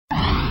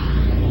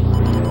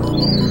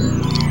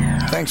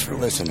Thanks for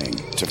listening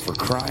to For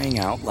Crying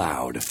Out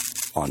Loud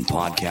on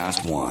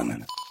Podcast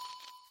One.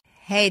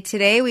 Hey,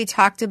 today we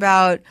talked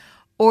about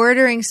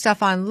ordering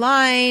stuff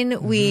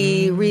online.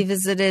 We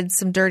revisited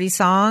some dirty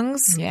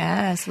songs.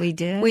 Yes, we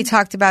did. We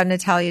talked about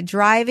Natalia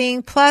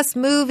driving, plus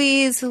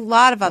movies, a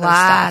lot of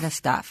other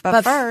stuff.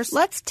 But first,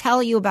 let's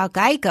tell you about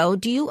Geico.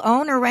 Do you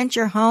own or rent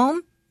your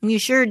home? You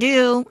sure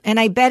do. And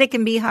I bet it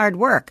can be hard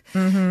work.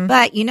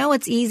 But you know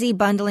it's easy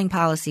bundling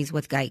policies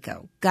with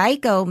Geico.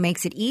 Geico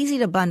makes it easy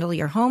to bundle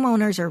your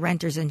homeowners or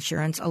renters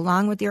insurance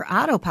along with your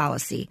auto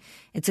policy.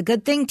 It's a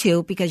good thing,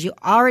 too, because you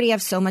already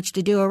have so much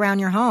to do around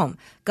your home.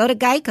 Go to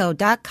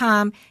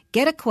geico.com,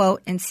 get a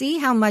quote, and see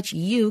how much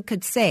you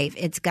could save.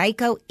 It's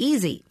Geico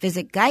easy.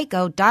 Visit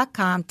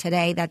geico.com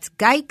today. That's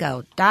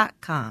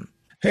geico.com.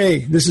 Hey,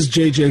 this is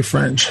JJ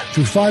French.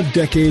 Through 5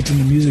 decades in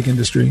the music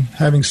industry,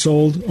 having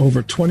sold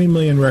over 20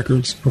 million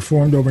records,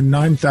 performed over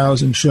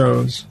 9,000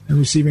 shows, and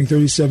receiving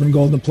 37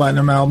 gold and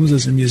platinum albums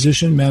as a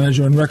musician,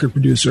 manager, and record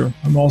producer,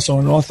 I'm also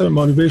an author,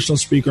 motivational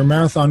speaker,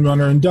 marathon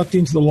runner, inductee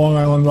into the Long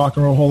Island Rock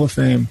and Roll Hall of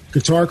Fame,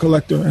 guitar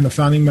collector, and a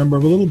founding member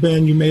of a little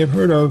band you may have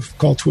heard of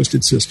called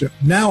Twisted Sister.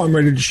 Now I'm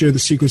ready to share the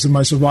secrets of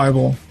my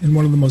survival in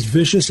one of the most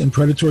vicious and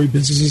predatory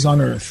businesses on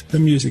earth, the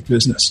music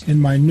business, in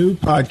my new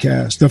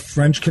podcast, The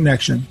French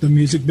Connection, the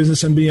music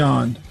business and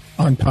beyond,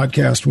 on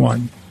Podcast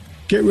One.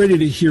 Get ready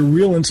to hear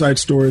real inside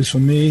stories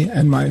from me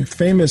and my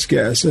famous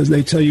guests as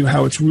they tell you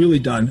how it's really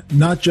done,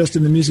 not just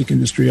in the music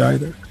industry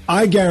either.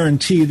 I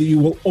guarantee that you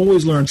will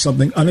always learn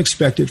something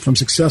unexpected from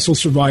successful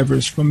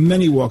survivors from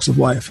many walks of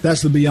life.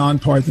 That's the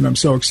beyond part that I'm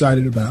so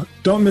excited about.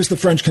 Don't miss The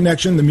French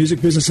Connection, the music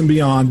business and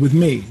beyond with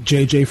me,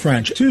 JJ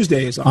French,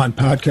 Tuesdays on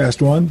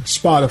Podcast One,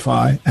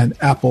 Spotify, and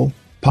Apple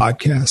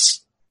Podcasts.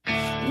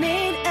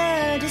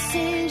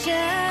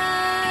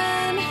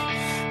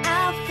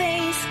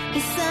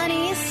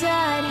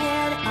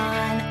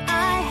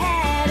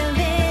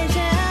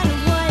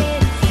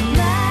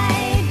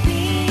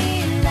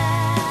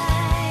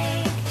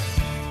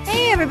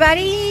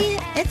 Everybody,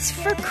 it's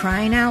For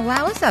Crying Out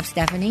Loud. What's up,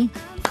 Stephanie?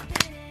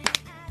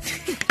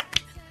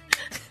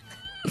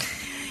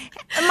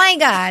 My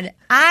God,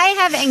 I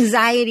have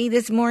anxiety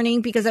this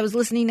morning because I was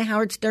listening to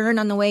Howard Stern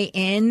on the way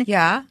in.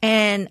 Yeah.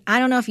 And I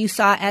don't know if you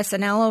saw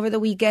SNL over the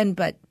weekend,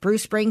 but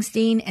Bruce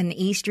Springsteen and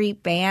the E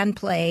Street Band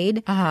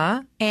played.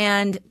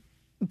 And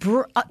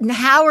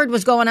Howard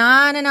was going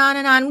on and on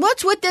and on.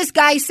 What's with this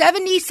guy,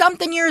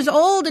 70-something years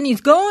old, and he's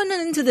going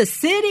into the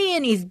city,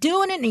 and he's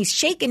doing it, and he's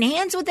shaking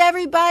hands with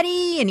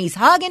everybody, and he's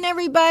hugging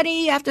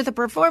everybody after the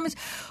performance.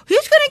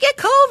 Who's going to get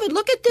COVID?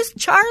 Look at this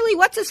Charlie,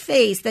 what's his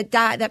face, that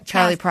died. That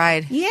Charlie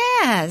Pride.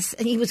 Yes.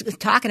 And he was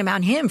talking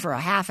about him for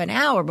a half an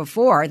hour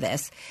before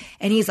this.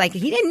 And he's like,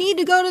 he didn't need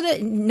to go to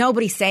the –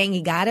 nobody's saying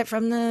he got it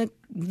from the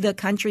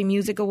Country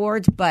Music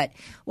Awards, but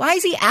why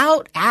is he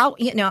out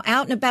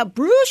and about?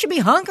 Bruce should be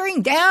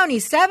hunkering down.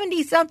 He's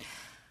 70-something.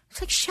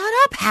 It's like, shut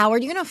up,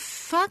 Howard. You're going to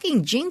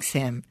fucking jinx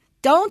him.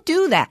 Don't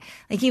do that.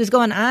 Like, he was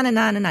going on and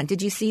on and on.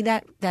 Did you see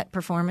that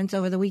performance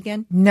over the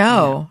weekend?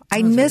 No, Yeah,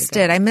 I missed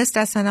it. I missed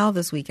SNL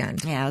this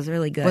weekend. Yeah, it was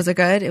really good. Was it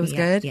good? It was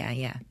good? Yeah,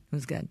 it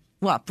was good.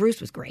 Well, Bruce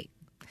was great.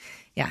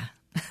 Yeah.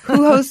 Who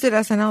hosted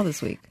SNL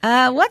this week?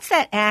 What's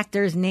that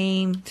actor's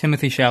name?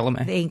 Timothy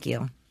Chalamet. Thank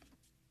you.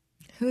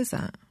 Who is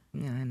that?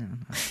 Yeah, I know.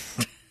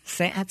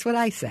 That's what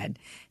I said.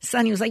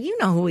 Sonny was like, you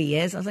know who he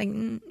is. I was like,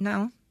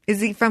 no.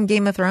 Is he from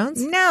Game of Thrones?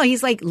 No,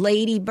 he's like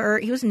Lady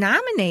Bird. He was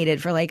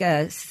nominated for like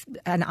an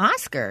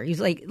Oscar. He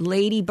was like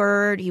Lady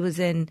Bird. He was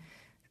in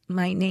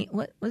My Name.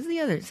 What was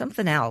the other?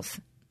 Something else.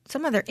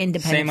 Some other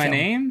independent Say My film.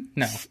 Name?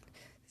 No.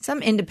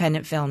 Some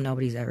independent film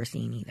nobody's ever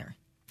seen either.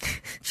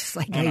 Just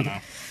like I don't know.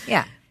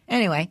 Yeah.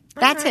 Anyway,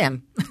 that's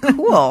him.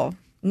 Cool.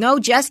 No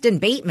Justin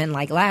Bateman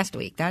like last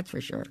week. That's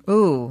for sure.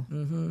 Ooh.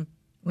 Mm-hmm.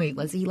 Wait,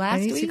 was he I last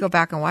need week? to go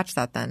back and watch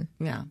that then.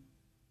 Yeah.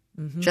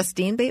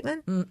 Justine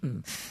Bateman?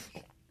 No,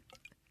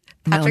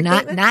 Patrick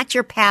Bateman? not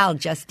your pal,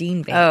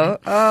 Justine Bateman.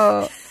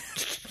 Oh.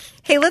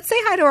 Hey, let's say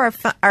hi to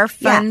our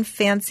fun,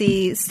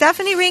 fancy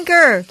Stephanie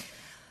Rinker.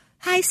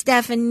 Hi,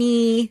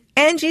 Stephanie.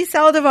 Angie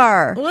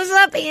Saldivar. What's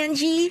up,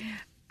 Angie?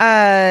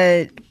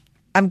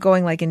 I'm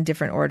going like in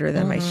different order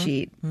than my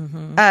sheet.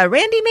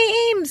 Randy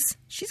Mae Ames.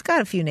 She's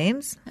got a few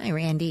names. Hi,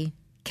 Randy.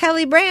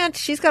 Kelly Brandt.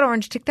 She's got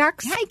orange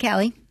TikToks. Hi,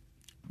 Kelly.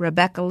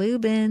 Rebecca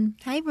Lubin.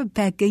 Hi,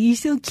 Rebecca. You're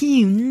so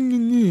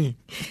cute.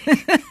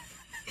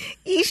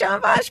 Ishan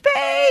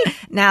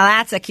Vajpayee. Now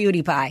that's a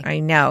cutie pie. I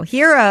know.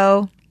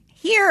 Hero.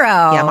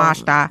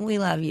 Yamashita. We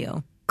love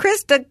you.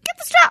 Krista, get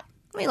the strap.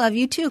 We love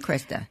you too,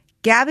 Krista.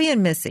 Gabby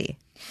and Missy.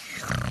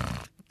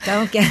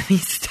 Don't get me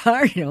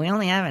started. We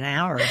only have an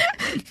hour.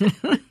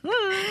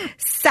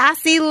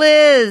 Sassy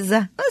Liz.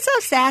 What's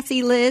up,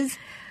 Sassy Liz?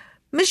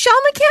 Michelle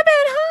McKibben.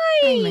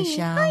 Hi. Hi,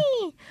 Michelle.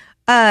 Hi.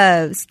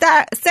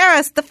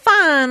 Sarah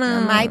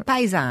Stefano. My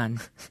paisan.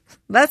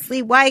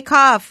 Leslie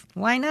Wyckoff.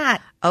 Why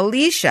not?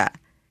 Alicia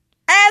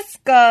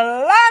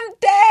Escalante.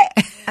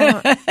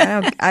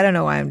 I don't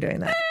know why I'm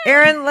doing that.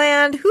 Erin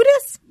Land. Who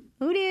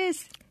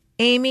dis?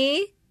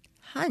 Amy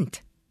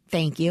Hunt.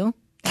 Thank you.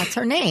 That's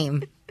her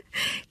name.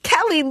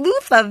 Kelly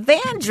Lufa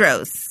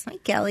Vandross. Hi,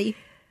 Kelly.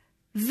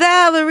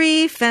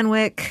 Valerie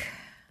Fenwick.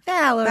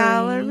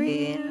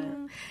 Valerie.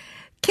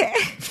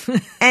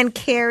 And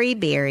Carrie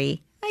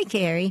Berry. Hi,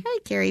 Carrie. Hi,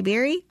 Carrie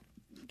Berry.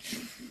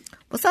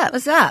 What's up?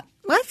 What's up?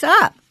 What's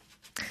up?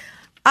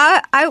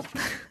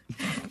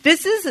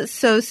 This is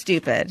so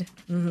stupid.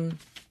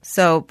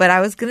 Mm-hmm. But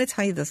I was going to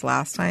tell you this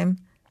last time,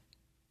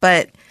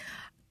 but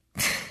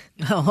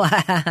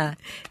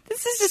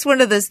this is just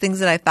one of those things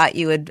that I thought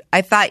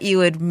you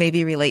would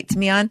maybe relate to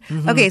me on.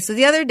 Mm-hmm. Okay. So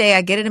the other day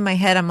I get it in my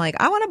head. I'm like,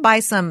 I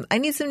need some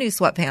new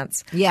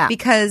sweatpants. Yeah.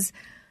 Because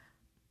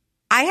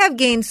I have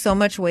gained so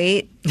much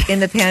weight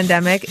in the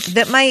pandemic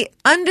that my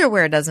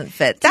underwear doesn't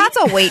fit. That's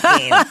a weight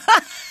gain.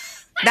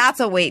 That's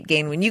a weight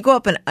gain. When you go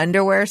up an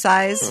underwear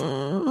size.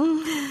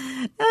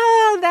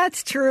 Oh,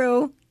 that's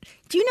true.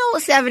 Do you know,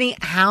 Stephanie,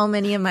 how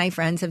many of my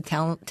friends have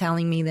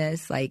telling me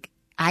this? Like,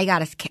 I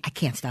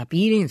can't stop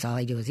eating. It's all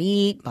I do is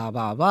eat, blah,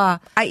 blah, blah.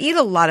 I eat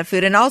a lot of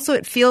food. And also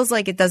it feels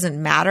like it doesn't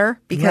matter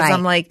because Right.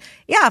 I'm like,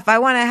 yeah, if I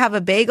want to have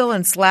a bagel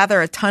and slather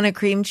a ton of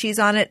cream cheese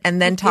on it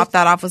and then top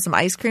that off with some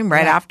ice cream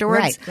right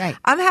afterwards, right.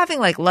 I'm having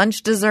like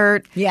lunch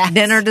dessert, Yes.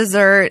 dinner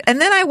dessert.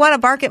 And then I want to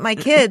bark at my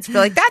kids, be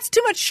like, that's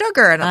too much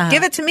sugar. And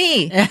give it to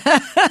me.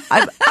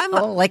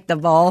 Oh, like the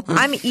bowl.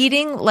 I'm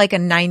eating like a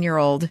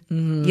 9-year-old,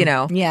 you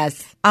know.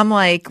 Yes. I'm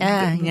like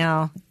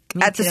No.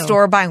 Me at the too.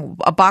 store buying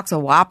a box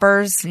of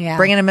Whoppers, Yeah.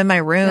 bringing them in my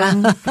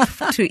room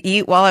to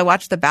eat while I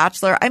watch The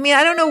Bachelor. I mean,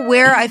 I don't know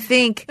where I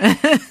think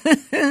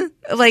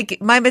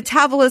like my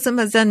metabolism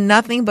has done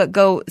nothing but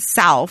go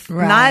south.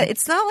 Right.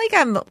 It's not like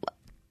I'm.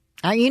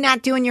 Are you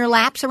not doing your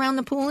laps around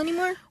the pool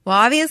anymore? Well,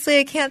 obviously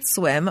I can't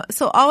swim,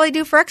 so all I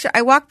do for extra,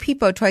 I walk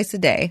Peepo twice a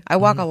day. I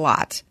walk a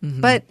lot,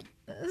 but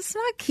it's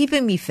not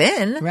keeping me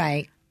thin.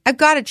 Right. I've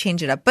got to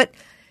change it up, but.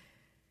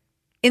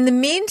 In the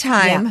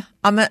meantime,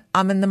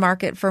 I'm in the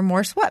market for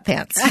more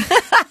sweatpants.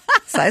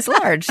 Size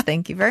large.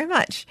 Thank you very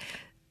much.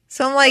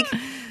 So I'm like,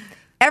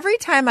 every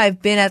time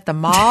I've been at the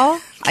mall,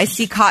 I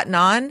see Cotton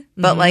On,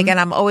 but and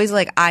I'm always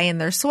like eyeing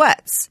their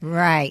sweats.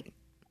 Right.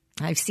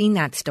 I've seen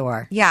that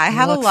store. Yeah, I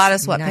have a Looks lot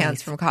of sweatpants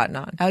nice. from Cotton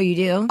On Oh, you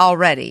do?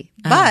 already.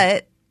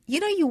 But,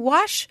 you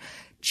wash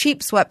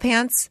cheap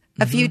sweatpants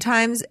a few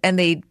times and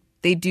they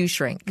do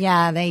shrink.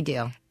 Yeah, they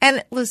do.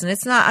 And listen,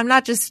 I'm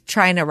not just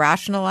trying to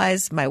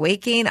rationalize my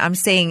weight gain. I'm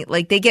saying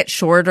like they get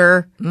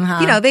shorter,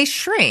 they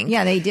shrink.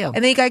 Yeah, they do. And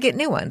then you got to get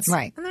new ones.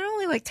 Right. And they're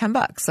only like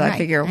 $10. So I Right.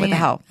 figure, what the Yeah.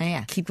 hell?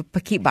 Yeah.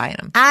 Keep buying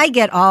them. I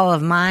get all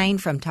of mine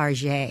from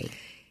Target.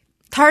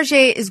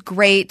 Target is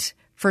great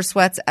for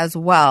sweats as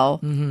well.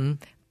 Mm-hmm.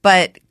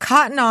 But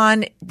Cotton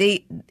On,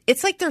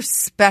 it's like their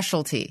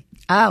specialty.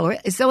 Oh,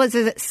 so is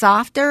it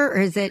softer or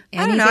is it anything?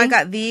 I don't know.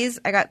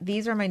 I got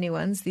these are my new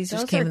ones. These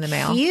just came in the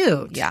mail.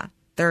 Cute. Yeah.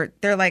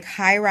 They're like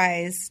high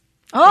rise.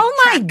 Oh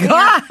my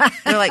God.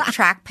 They're like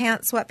track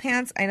pants,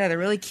 sweatpants. I know they're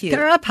really cute.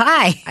 They're up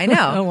high. I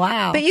know. Oh,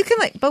 wow. But you can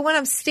but when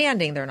I'm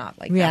standing, they're not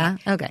like Yeah.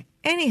 that. Okay.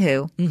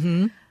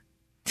 Anywho.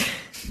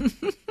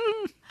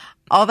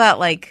 All that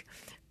like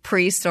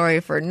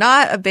pre-story for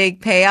not a big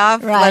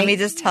payoff. Right. Let me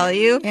just tell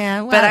you.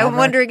 Yeah, but I'm whatever.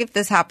 wondering if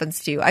this happens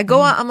to you. I go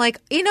on, I'm like,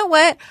 you know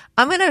what?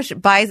 I'm going to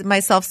buy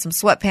myself some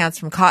sweatpants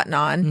from Cotton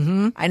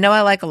On. I know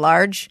I like a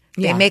large.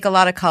 They Yeah. make a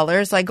lot of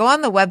colors. So I go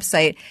on the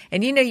website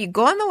and you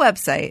go on the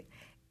website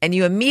and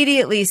you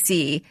immediately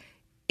see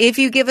if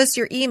you give us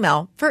your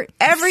email for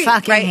every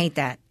Fucking right? hate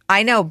that.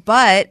 I know,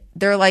 but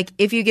they're like,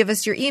 if you give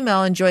us your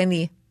email and join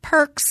the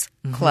Perks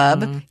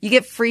Club, you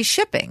get free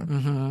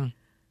shipping.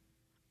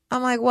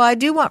 I'm like, well, I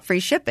do want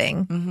free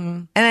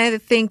shipping. And I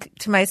think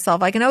to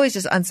myself, I can always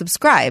just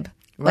unsubscribe.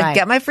 Like, Right.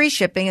 get my free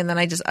shipping, and then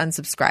I just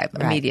unsubscribe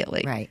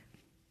immediately. Right.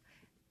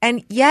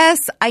 And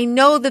yes, I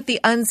know that the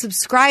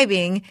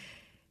unsubscribing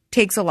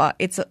takes a lot.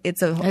 It's a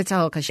It's a whole it's a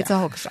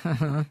whole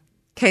shot.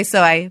 Okay,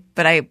 so I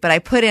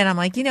put in, I'm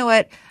like, you know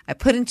what? I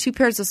put in 2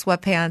 pairs of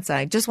sweatpants. And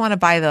I just want to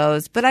buy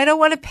those, but I don't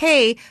want to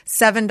pay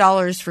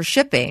 $7 for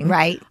shipping.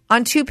 Right.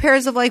 On 2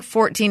 pairs of like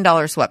 $14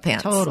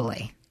 sweatpants.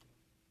 Totally.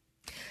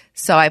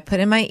 So I put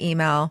in my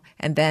email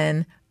and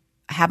then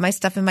I have my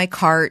stuff in my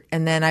cart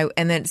and then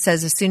it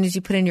says as soon as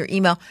you put in your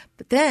email,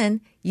 but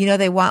then,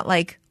 they want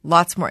like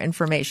lots more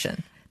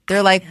information.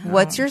 They're like,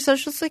 what's your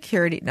social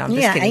security? No, I'm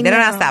just Yeah, kidding. I They don't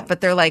know. ask that,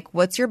 but they're like,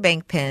 what's your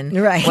bank PIN?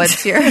 Right.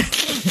 What's your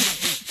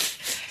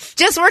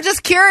we're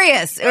just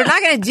curious. We're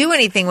not going to do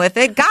anything with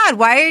it. God,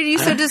 why are you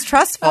so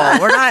distrustful?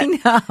 We're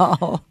not.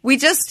 No. We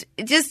just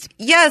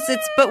yes,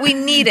 but we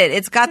need it.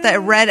 It's got that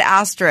red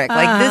asterisk.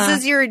 Like this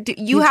is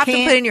you have to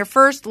can't- put in your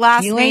first,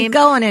 last you name. ain't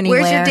going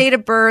anywhere. Where's your date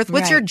of birth?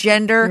 What's Right. your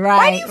gender? Right,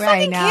 Why do you right,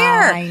 fucking no,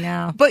 care? I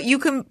know. But you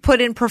can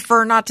put in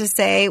prefer not to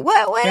say.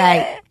 What?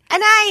 Right.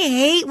 And I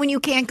hate when you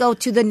can't go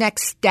to the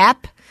next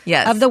step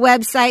Yes. of the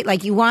website.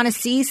 Like you want to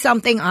see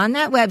something on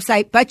that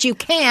website, but you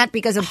can't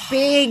because a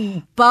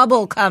big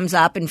bubble comes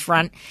up in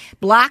front,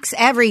 blocks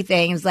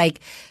everything. It's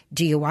like,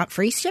 do you want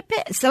free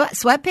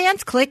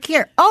sweatpants? Click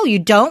here. Oh, you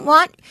don't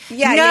want?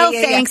 Yeah, no,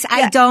 yeah. thanks.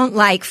 I don't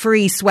like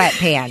free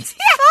sweatpants.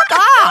 Fuck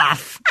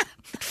off.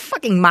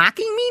 Fucking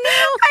mocking me now?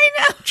 I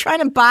know. Trying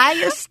to buy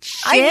your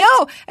shit? I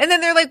know. And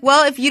then they're like,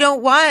 well, if you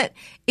don't want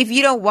if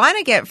you don't want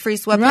to get free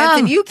sweatpants, Wrong.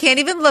 then you can't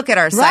even look at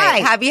our site.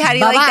 Right. Happy, how do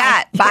you like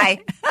that?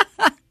 Bye.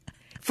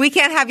 If we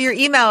can't have your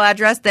email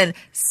address, then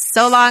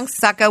so long,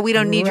 sucka. We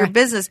don't need your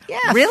business. Yeah,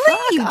 really?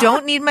 fuck You off.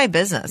 don't need my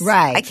business.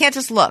 Right. I can't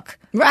just look.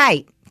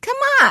 Right. Come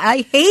on.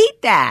 I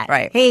hate that.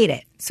 Right. Hate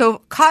it. So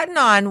Cotton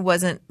On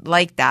wasn't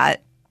like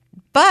that.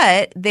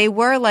 But they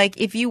were like,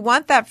 if you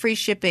want that free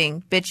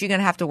shipping, bitch, you're going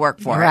to have to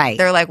work for it. Right.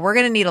 They're like, we're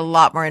going to need a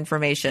lot more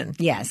information.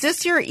 Yes.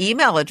 Just your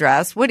email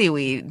address. What do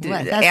we do?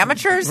 Well, that's-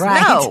 Amateurs?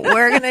 right. No.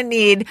 We're going to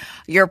need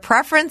your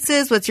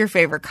preferences. What's your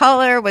favorite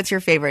color? What's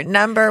your favorite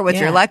number? What's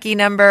your Yeah. lucky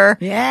number?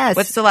 Yes.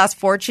 What's the last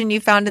fortune you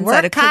found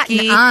inside We're a cookie?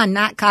 cotton on,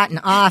 not cotton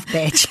off,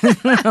 bitch.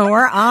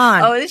 We're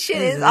on. Oh, this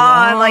shit is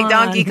on like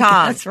Donkey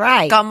Kong. That's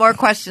right. Got more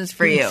questions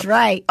for you. That's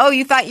right. Oh,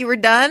 you thought you were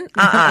done?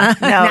 No,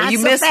 Not you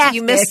so missed. fast,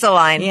 You missed bitch. the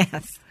line.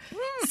 Yes.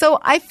 So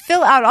I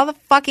fill out all the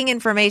fucking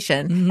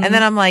information, Mm-hmm. and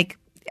then I'm like,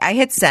 I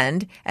hit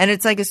send, and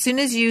it's like, as soon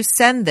as you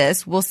send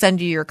this, we'll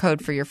send you your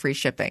code for your free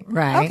shipping.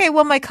 Right. Okay.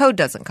 Well, my code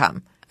doesn't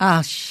come.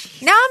 Oh,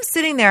 shit. Now I'm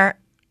sitting there.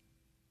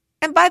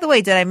 And by the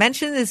way, did I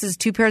mention this is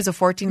 2 pairs of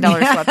 $14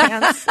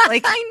 sweatpants?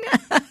 Like, I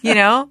know. you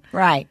know,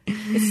 Right.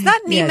 it's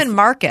not Neiman Yes.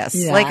 Marcus.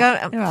 Yeah. Like,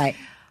 I'm right.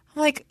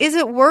 like, is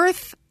it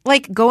worth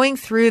like going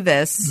through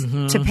this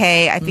Mm-hmm. to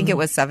pay? I think it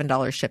was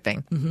 $7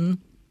 shipping. Mm-hmm.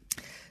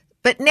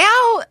 But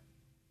now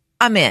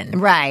I'm in.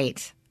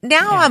 Right.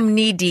 Now I'm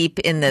knee deep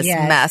in this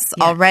Yes. mess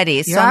Yeah.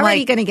 already. So You're I'm already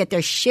like, going to get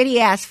their shitty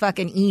ass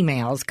fucking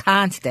emails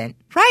constant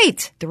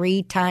right,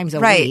 3 times a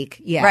right,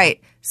 week. Yeah.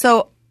 right.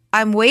 So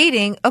I'm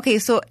waiting. Okay,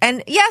 so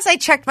and yes, I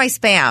checked my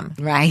spam.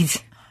 Right.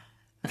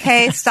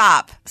 Okay,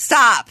 stop.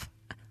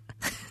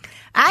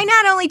 I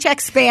not only check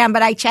spam,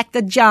 but I check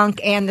the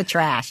junk and the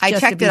trash. I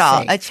just to checked be it all.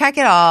 safe. I check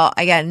it all.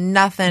 I got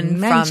nothing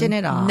Mention from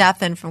it all.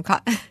 nothing from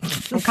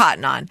from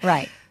Cotton On.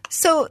 Right.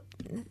 So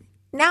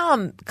now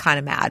I'm kind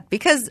of mad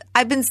because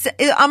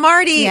I'm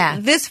already Yeah.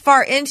 this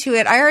far into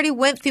it. I already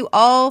went through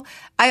I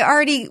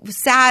already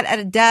sat at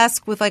a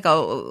desk with like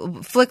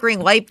a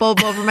flickering light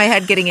bulb over my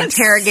head getting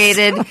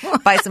interrogated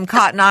by some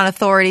Cotton On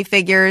authority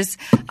figures.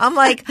 I'm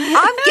like,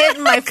 I'm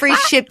getting my free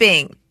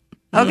shipping.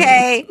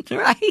 Okay.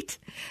 Right.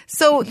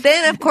 So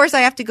then, of course,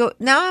 I have to go.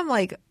 Now I'm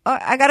like, oh,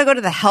 I got to go to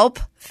the help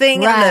thing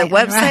on Right, the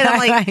website. I'm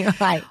like,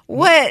 right.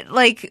 what?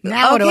 Like,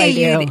 Now what do I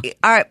do?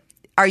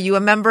 Are you a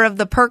member of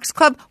the Perks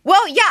Club?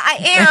 Well, yeah, I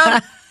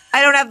am.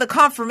 I don't have the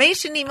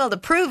confirmation email to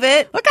prove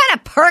it. What kind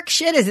of perk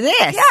shit is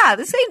this? Yeah,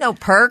 this ain't no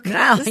perk.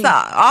 No. This is the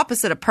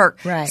opposite of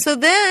perk. Right. So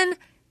then,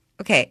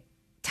 okay,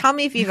 tell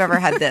me if you've ever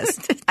had this.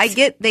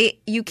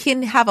 You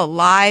can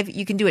have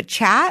you can do a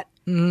chat.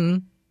 Mm-hmm.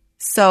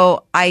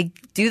 So I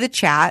do the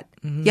chat.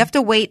 Mm-hmm. You have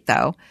to wait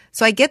though.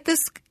 So I get this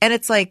and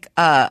it's like,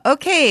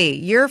 okay,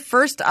 you're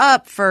first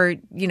up for,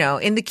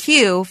 in the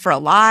queue for a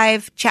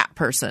live chat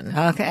person.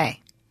 Okay.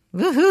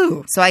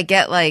 Woohoo. So I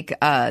get like,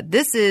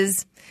 this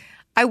is,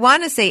 I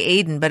want to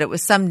say Aiden, but it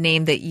was some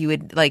name that you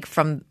would like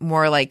from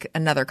more like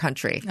another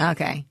country.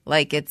 Okay.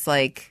 Like it's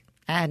like,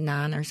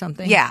 Adnan or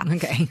something? yeah.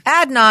 Okay.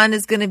 Adnan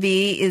is going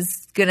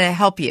to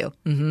help you.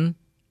 Mm-hmm.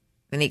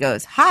 And he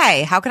goes,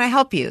 hi, how can I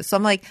help you? So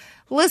I'm like,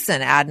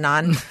 listen,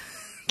 Adnan,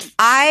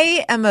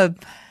 I am a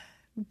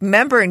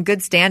member in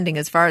good standing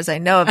as far as I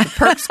know of the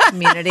Perks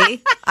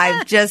community.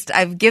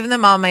 I've given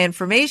them all my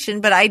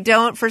information, but I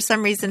don't for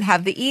some reason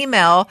have the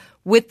email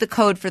with the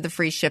code for the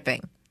free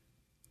shipping.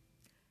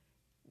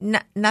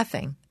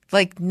 Nothing.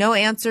 Like no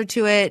answer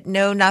to it,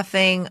 no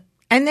nothing.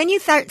 And then you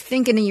start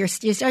thinking,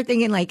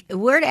 like,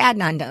 where'd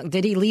Adnan go?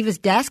 Did he leave his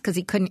desk because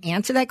he couldn't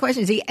answer that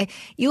question?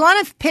 You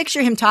want to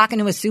picture him talking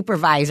to a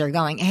supervisor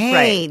going, hey,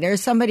 Right.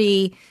 there's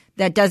somebody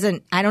that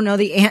I don't know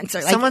the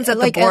answer. Someone's at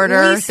the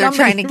border. They're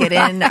trying to get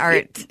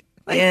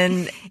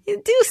in.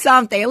 You do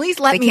something. At least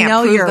let They me can't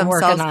know prove you're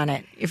themselves. working on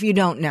it if you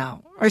don't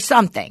know or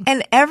something.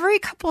 And every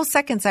couple of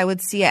seconds, I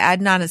would see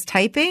Adnan is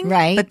typing,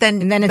 Right. But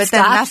then, And then it but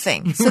stops.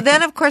 then nothing. So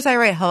then, of course, I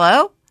write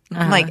hello.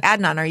 I'm like,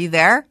 Adnan, are you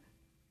there?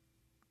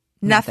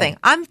 Nothing.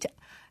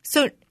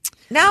 So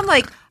now I'm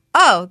like,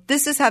 oh,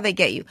 this is how they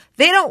get you.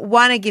 They don't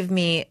want to give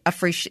me a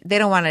free. They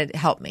don't want to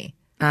help me.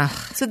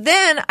 So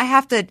then I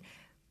have to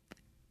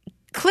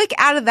click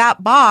out of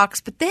that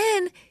box. But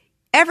then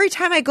every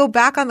time I go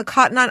back on the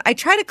Cotton On, I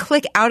try to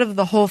click out of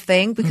the whole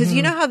thing because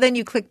you know how then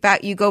you click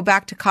back, you go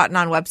back to Cotton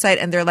On website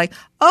and they're like,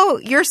 oh,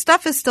 your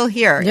stuff is still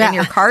here in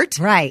your cart.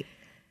 Right.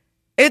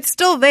 It's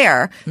still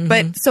there.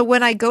 But so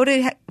when I go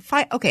to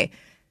okay,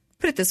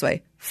 put it this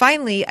way.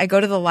 Finally, I go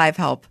to the live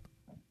help.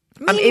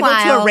 I'm able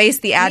to erase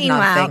the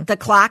Adnan thing. The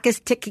clock is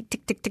ticking,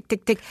 tick, tick, tick,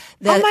 tick, tick.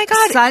 The Oh my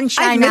God.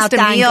 sunshine I've missed a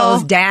outline meal.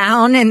 goes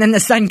down, and then the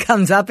sun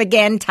comes up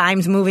again.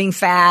 Time's moving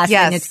fast.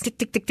 Yes. And it's tick,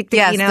 tick, tick, tick, tick.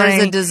 Yes, you know there's what I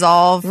a mean?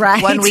 dissolve.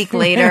 Right. 1 week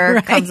later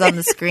Right. comes on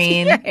the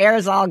screen. Your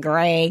hair's all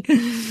gray.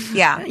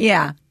 Yeah.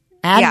 Yeah.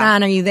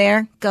 Adnan, are you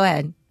there? Go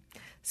ahead.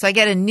 So I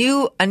get a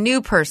new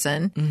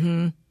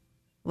person,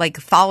 like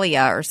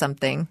Thalia or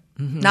something.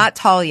 Not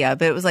Talia,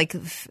 but it was like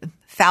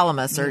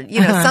Thalamus or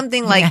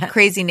something like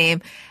crazy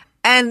name.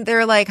 And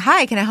they're like,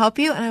 hi, can I help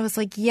you? And I was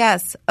like,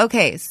 yes.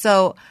 Okay,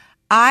 so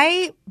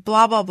I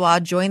blah blah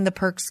blah joined the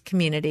Perks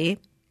community.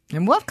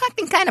 And what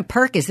fucking kind of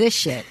perk is this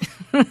shit?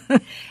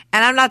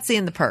 And I'm not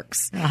seeing the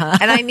perks.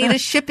 And I need a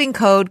shipping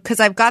code because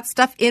I've got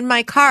stuff in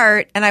my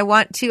cart and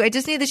I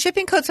just need the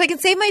shipping code so I can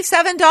save my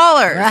 $7.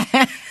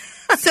 Right.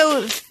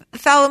 So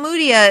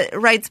Thalamudia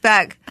writes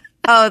back,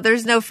 oh,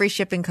 there's no free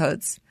shipping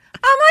codes.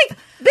 I'm like,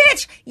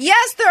 bitch,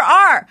 yes, there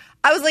are.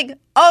 I was like,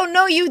 oh,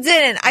 no, you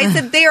didn't. I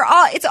said,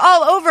 it's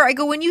all over. I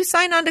go, when you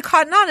sign on to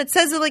Cotton On, it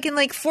says it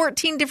in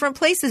 14 different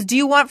places. Do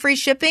you want free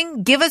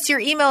shipping? Give us your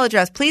email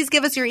address. Please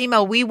give us your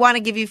email. We want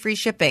to give you free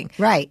shipping.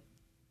 Right.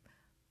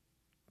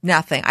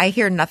 Nothing. I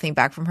hear nothing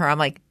back from her. I'm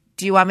like,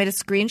 do you want me to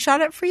screenshot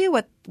it for you?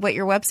 What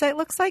your website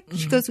looks like?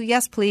 She goes, well,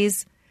 yes,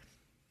 please.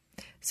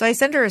 So I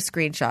send her a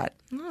screenshot.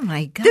 Oh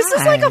my God. This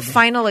is like a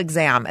final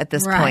exam at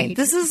this Right. point.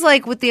 This is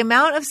like with the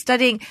amount of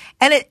studying.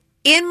 And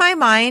in my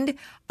mind,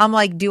 I'm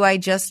like, do I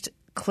just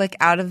click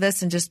out of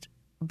this and just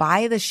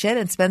buy the shit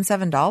and spend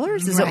 $7?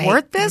 Is it Right.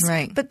 worth this?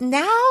 Right. But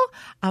now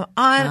I'm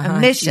on a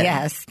mission.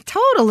 Yes,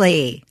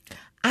 totally.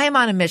 I am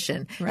on a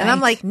mission. Right. And I'm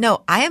like,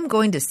 no, I am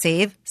going to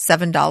save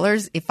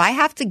 $7 if I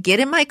have to get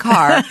in my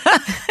car,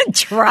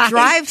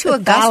 drive to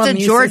Augusta,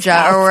 Georgia,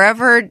 house. or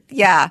wherever.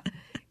 Yeah.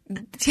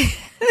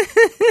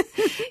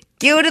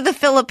 Go to the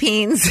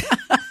Philippines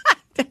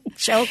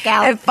Choke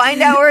out. and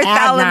find out where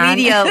Adnan.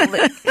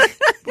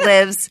 Thalamedia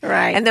lives.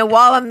 Right. And then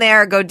while I'm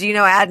there, go, do you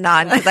know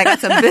Adnan? Because I got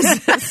some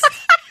business.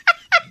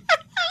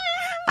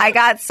 I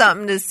got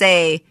something to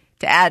say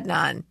to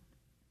Adnan,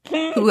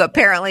 who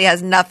apparently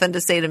has nothing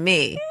to say to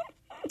me.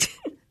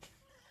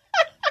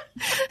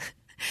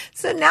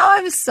 So now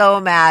I'm so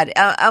mad.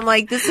 I'm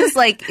like, this is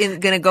going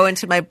to go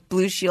into my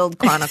Blue Shield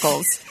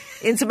Chronicles,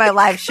 into my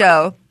live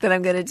show that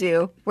I'm going to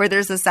do, where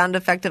there's a sound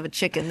effect of a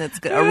chicken a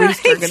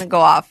rooster going to go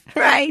off.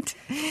 Right.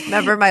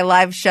 Remember my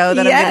live show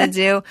that I'm Yes. going to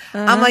do?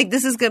 I'm like,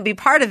 this is going to be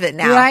part of it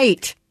now.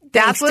 Right.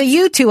 That's Thanks to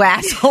you two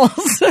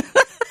assholes.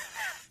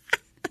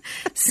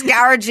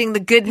 Scourging the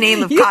good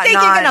name of You Cotton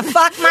think you're On. going to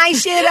fuck my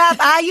shit up?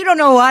 You don't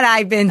know what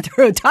I've been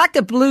through. Talk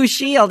to Blue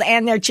Shield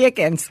and their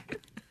chickens.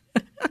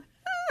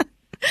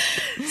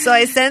 So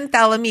I send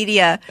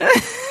Thalamedia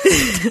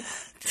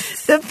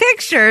the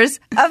pictures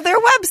of their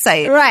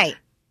website. Right.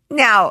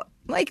 Now,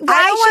 Like, I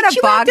why don't wanna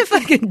should you have to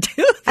fucking do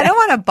that? I don't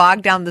want to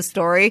bog down the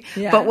story,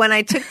 Yeah. but when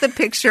I took the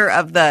picture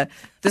of the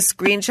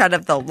screenshot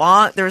of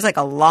there was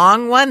a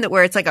long one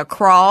where it's a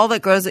crawl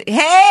that goes,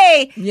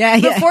 hey, Yeah.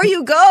 before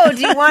you go,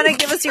 do you want to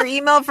give us your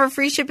email for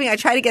free shipping? I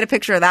try to get a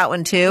picture of that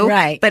one too.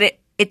 Right. But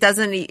it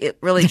doesn't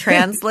really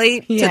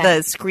translate Yeah. to the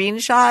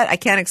screenshot. I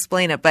can't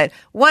explain it, but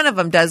one of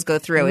them does go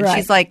through and Right.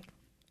 she's like,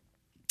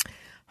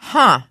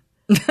 huh.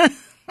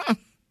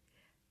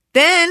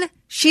 Then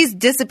she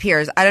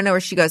disappears. I don't know where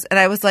she goes. And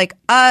I was like,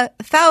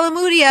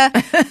 Thalamudia,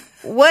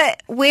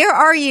 where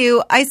are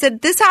you? I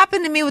said, this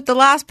happened to me with the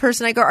last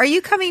person. I go, are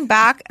you coming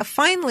back?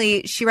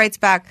 Finally, she writes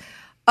back,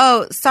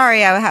 oh,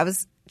 sorry, I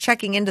was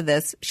checking into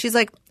this. She's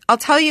like, I'll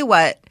tell you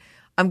what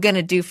I'm going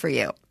to do for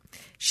you.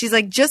 She's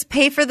like, just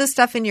pay for the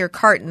stuff in your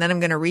cart and then I'm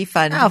going to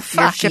refund your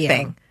fuck you.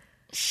 shipping.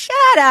 Shut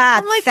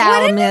up, I'm like,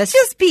 wouldn't it Thalamus.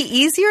 just be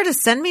easier to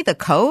send me the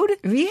code?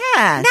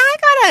 Yes. Now I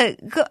gotta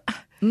go.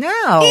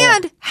 No.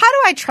 And how do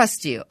I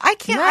trust you? I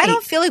can't. I Right.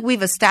 don't feel like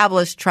we've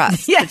established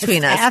trust Yes,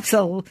 between us.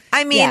 Absolutely.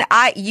 I mean,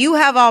 Yeah.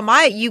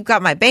 you've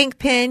got my bank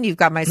pin, you've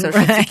got my social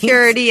Right.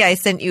 security. I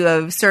sent you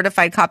a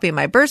certified copy of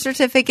my birth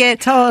certificate.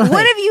 Totally.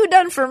 What have you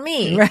done for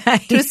me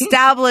Right. to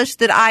establish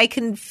that I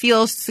can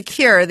feel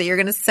secure that you're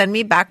going to send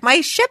me back my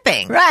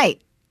shipping? Right.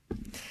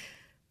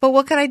 But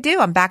what can I do?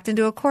 I'm backed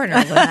into a corner,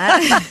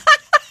 Lynette.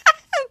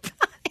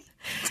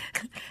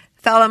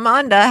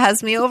 Thalamanda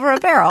has me over a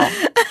barrel.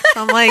 So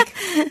I'm like,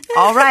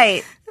 all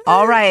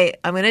right,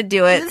 I'm going to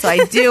do it. So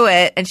I do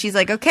it. And she's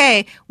like,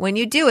 okay, when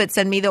you do it,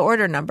 send me the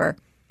order number.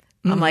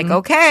 I'm like,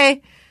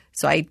 okay.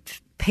 So I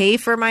pay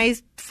for my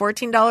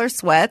 $14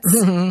 sweats,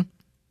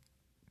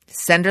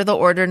 send her the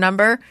order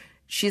number.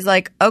 She's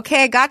like,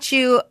 okay, I got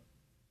you.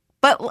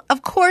 But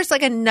of course,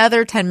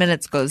 another 10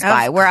 minutes goes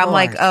by where I'm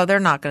like, oh,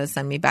 they're not going to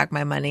send me back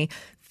my money.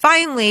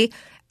 Finally,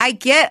 I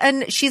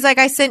get she's like,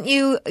 I sent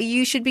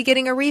you should be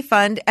getting a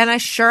refund.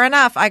 And sure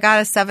enough, I got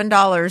a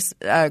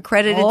 $7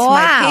 credited to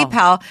my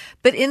PayPal.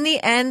 But in the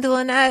end,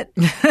 Lynette,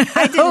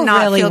 I did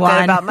not really feel won?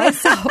 good about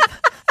myself.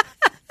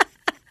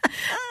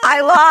 I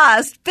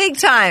lost big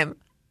time.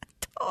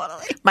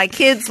 Totally. My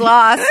kids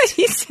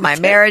lost. My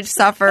marriage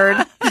suffered.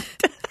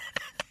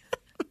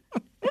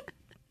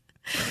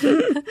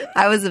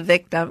 I was a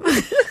victim.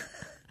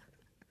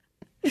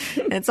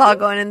 It's all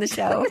going in the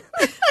show.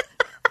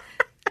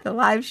 The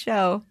live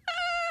show.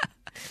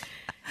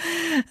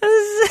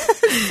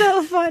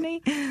 So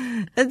funny.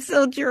 That's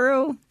so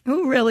true.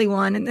 Who really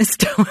won in this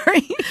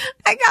story?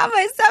 I got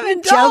my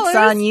 $7. Joke's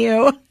on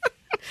you.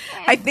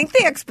 I think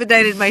they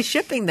expedited my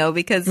shipping though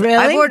because Really?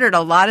 I've ordered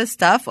a lot of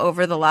stuff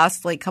over the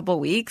last couple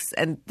weeks,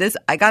 and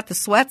I got the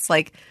sweats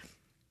like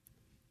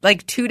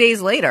 2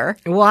 days later.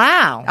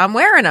 Wow. I'm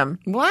wearing them.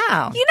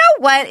 Wow. You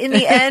know what? In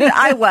the end,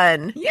 I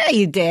won. Yeah,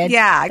 you did.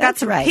 Yeah, I got That's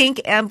some right.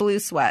 pink and blue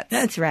sweats.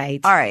 That's right.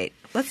 All right,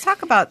 let's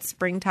talk about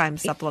springtime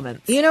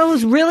supplements. You know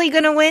who's really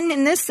going to win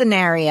in this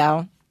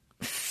scenario?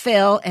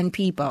 Phil, and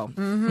Peepo.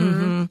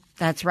 Mm-hmm.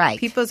 That's right.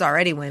 Peepo's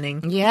already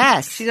winning.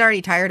 Yes. She's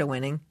already tired of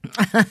winning.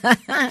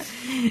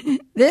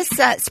 This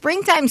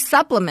springtime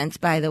supplements,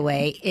 by the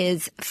way,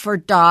 is for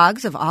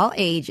dogs of all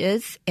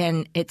ages,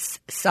 and it's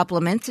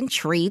supplements and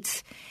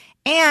treats.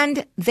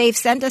 And they've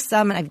sent us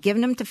some, and I've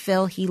given them to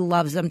Phil. He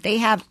loves them. They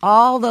have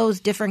all those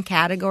different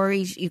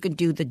categories. You can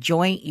do the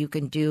joint, you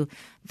can do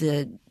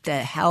the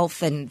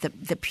health and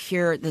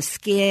the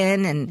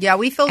skin, and Yeah,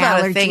 we filled out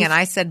a thing, allergies. and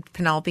I said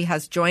Penelope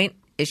has joint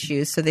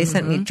issues, so they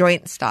sent me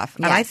joint stuff.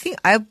 And I think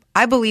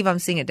I believe I'm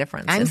seeing a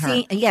difference I'm in her.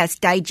 seeing, yes,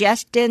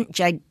 digestion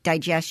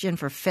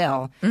for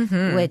Phil,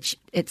 which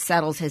it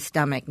settles his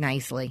stomach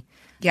nicely.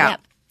 Yeah.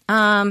 Yep.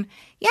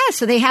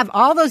 So they have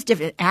all those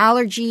different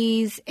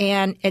allergies,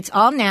 and it's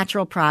all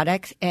natural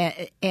products.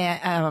 They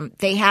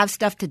have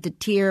stuff to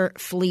deter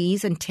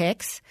fleas and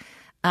ticks.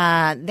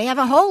 They have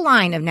a whole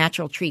line of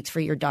natural treats for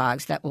your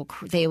dogs that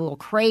they will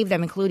crave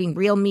them, including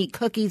real meat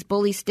cookies,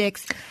 bully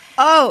sticks.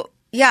 Oh,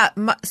 yeah.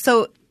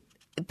 So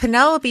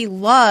Penelope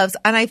loves,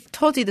 and I've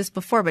told you this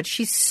before, but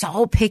she's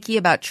so picky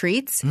about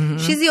treats.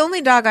 She's the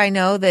only dog I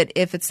know that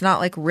if it's not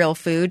like real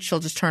food, she'll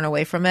just turn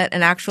away from it.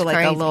 An actual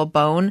like a little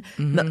bone.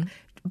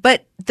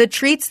 But the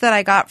treats that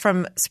I got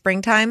from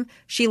Springtime,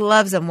 she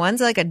loves them.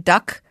 One's like a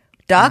duck,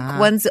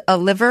 one's a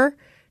liver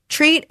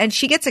treat, and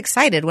she gets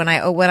excited when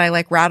I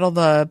like rattle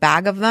the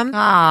bag of them.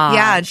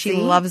 Yeah, and she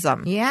loves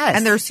them. Yes.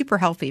 And they're super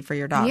healthy for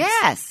your dogs.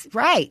 Yes,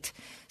 right.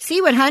 See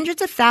what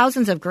hundreds of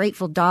thousands of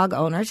grateful dog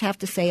owners have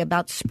to say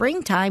about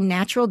Springtime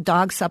natural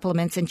dog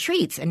supplements and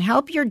treats, and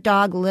help your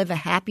dog live a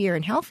happier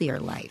and healthier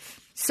life.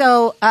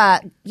 So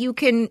you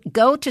can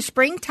go to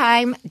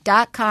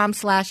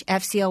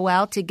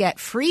springtime.com/FCOL to get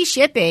free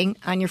shipping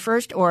on your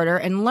first order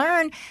and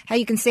learn how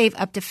you can save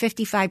up to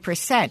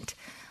 55%.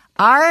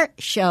 Our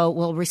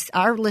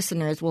our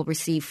listeners will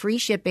receive free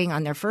shipping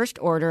on their first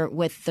order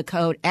with the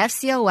code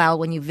FCOL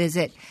when you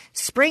visit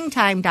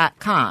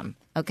springtime.com.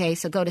 Okay,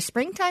 so go to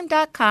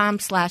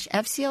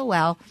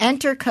springtime.com/FCOL,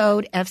 enter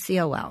code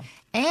FCOL,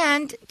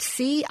 and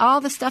see all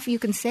the stuff you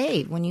can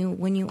save when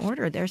you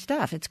order their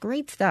stuff. It's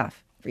great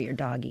stuff for your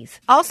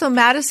doggies. Also,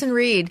 Madison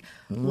Reed.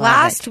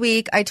 Last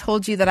week, I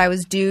told you that I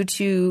was due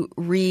to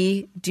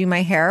redo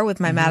my hair with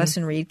my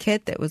Madison Reed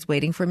kit that was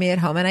waiting for me at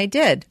home, and I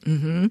did.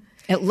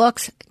 It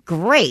looks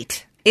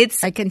great.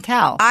 I can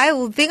tell.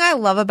 The thing I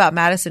love about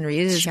Madison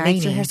Reed is it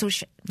makes your hair so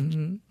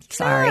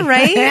Sorry, yeah,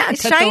 right?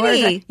 It's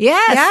shiny.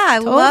 Yes, yeah, I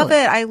totally. love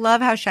it. I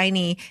love how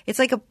shiny. It's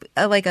like a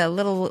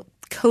little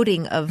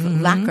coating of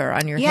lacquer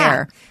on your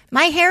hair.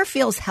 My hair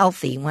feels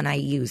healthy when I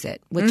use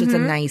it, which is a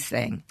nice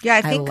thing. Yeah,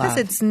 I think love. because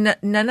it's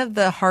none of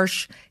the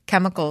harsh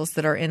chemicals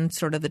that are in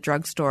sort of the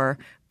drugstore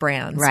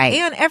brands. Right.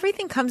 And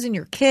everything comes in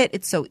your kit.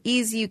 It's so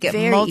easy. You get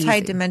Very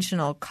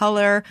multi-dimensional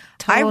color.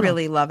 I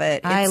really love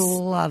it. I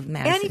love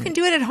Madison. And you can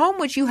do it at home,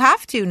 which you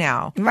have to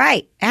now.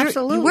 Right,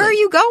 absolutely. Where are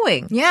you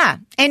going? Yeah.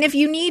 And if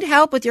you need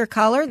help with your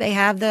color, they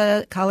have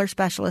the color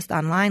specialist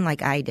online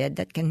like I did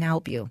that can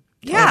help you.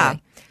 Yeah.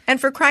 Totally. And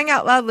for Crying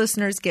Out Loud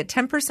listeners, get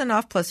 10%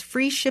 off plus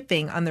free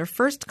shipping on their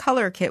first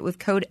color kit with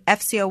code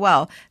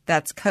FCOL.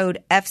 That's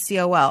code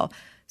FCOL.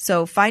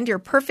 So find your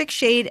perfect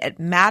shade at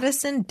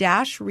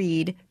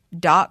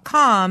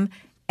madison-reed.com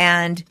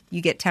and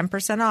you get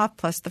 10% off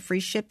plus the free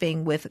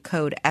shipping with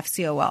code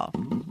FCOL.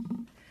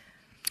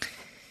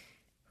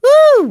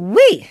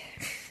 Woo-wee.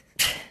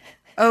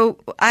 Oh,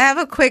 I have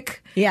a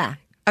quick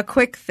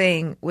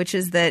thing, which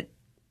is that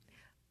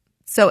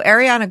so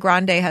Ariana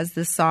Grande has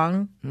this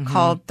song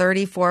called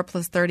 34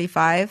 plus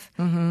 35.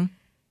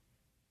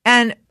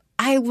 And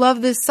I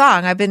love this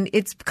song.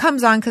 It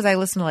comes on because I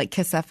listen to like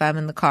Kiss FM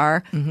in the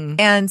car.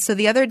 And so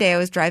the other day I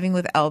was driving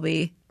with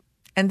Elby,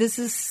 and this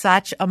is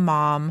such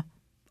a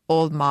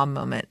old mom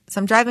moment. So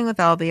I'm driving with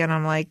Elby and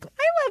I'm like,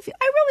 I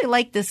really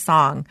like this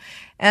song.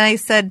 And I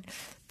said,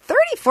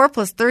 34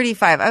 plus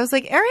 35. I was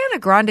like,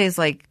 Ariana Grande is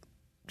like,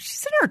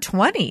 she's in her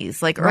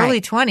 20s, like early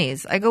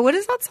 20s. I go, what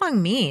does that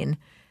song mean?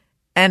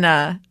 And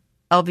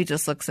Elby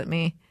just looks at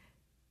me.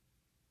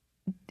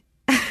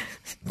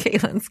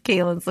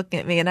 Kaylin's looking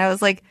at me, and I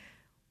was like,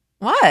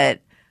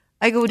 what?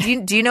 I go,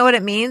 do you know what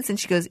it means? And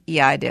she goes,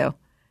 yeah, I do.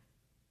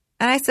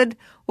 And I said,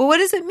 well, what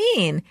does it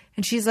mean?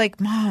 And she's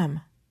like, Mom.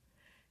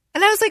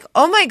 And I was like,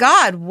 oh my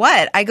God,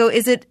 what? I go,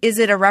 is it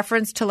a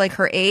reference to like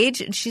her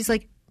age? And she's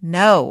like,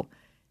 no.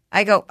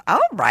 I go,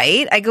 all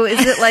right. I go, is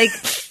it like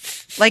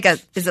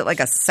is it like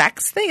a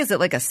sex thing? Is it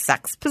like a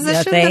sex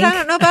position that I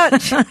don't know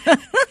about?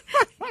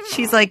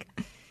 She's like,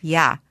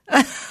 yeah.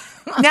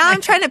 Now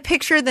I'm trying to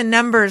picture the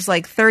numbers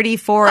like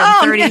 34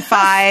 and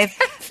 35. No.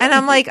 And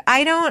I'm like,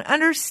 I don't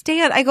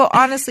understand. I go,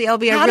 honestly,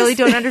 Elby, I really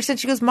don't understand.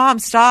 She goes, Mom,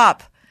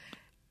 stop.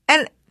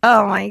 And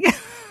oh my God.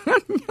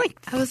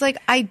 I was like,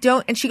 I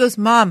don't. And she goes,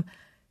 Mom,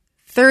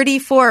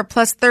 34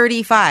 plus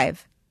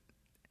 35.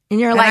 And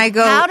you're and like, I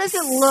go, how does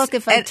it look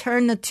if I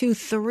turn the 2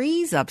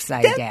 3s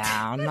upside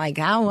down? Like,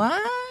 how, what?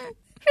 I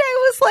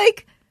was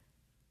like,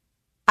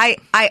 I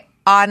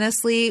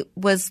honestly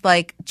was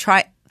like,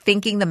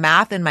 thinking the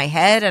math in my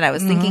head, and I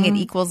was thinking it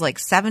equals like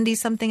 70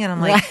 something. And I'm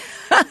like,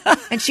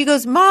 and she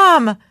goes,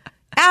 Mom,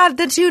 add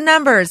the two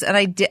numbers. And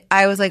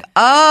I was like,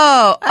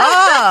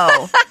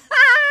 oh.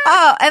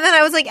 And then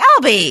I was like,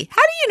 Albie,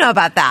 how do you know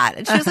about that?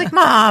 And she was like,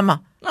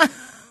 Mom,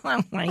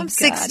 Oh my I'm God.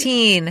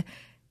 16.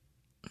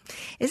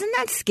 Isn't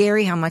that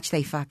scary how much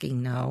they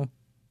fucking know?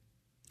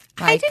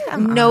 I Like, didn't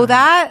come know on.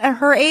 that at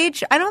her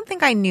age. I don't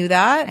think I knew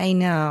that. I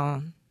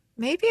know.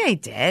 Maybe I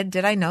did.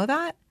 Did I know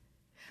that?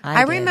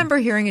 I did. remember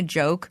hearing a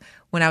joke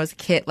when I was a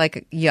kid,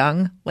 like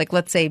young, like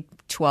let's say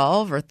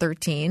 12 or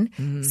 13.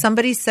 Mm-hmm.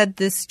 Somebody said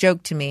this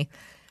joke to me.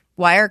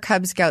 Why are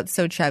Cub Scouts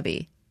so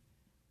chubby?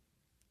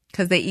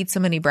 Because they eat so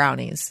many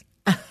brownies.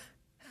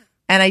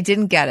 And I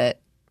didn't get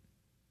it.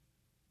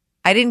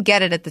 I didn't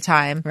get it at the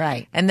time.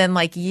 Right. And then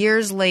like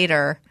years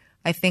later,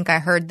 I think I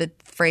heard the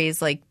phrase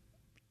like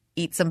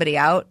eat somebody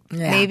out,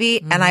 Yeah.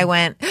 maybe. And I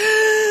went,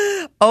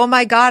 oh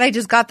my God, I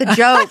just got the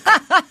joke.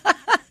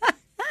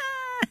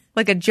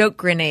 Like a joke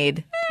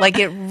grenade. Like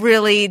it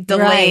really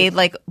delayed,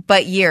 Right.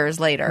 but years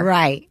later.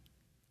 Right.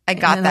 I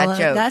got that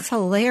joke. That's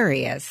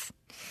hilarious.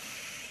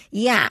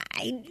 Yeah.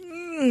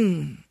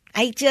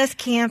 I just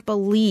can't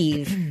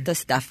believe the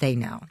stuff they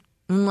know.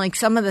 And like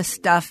some of the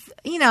stuff,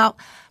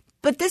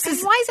 but this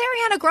is. Why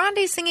is Ariana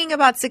Grande singing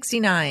about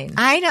 69?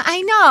 I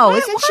know. Why-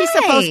 Isn't she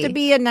why? supposed to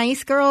be a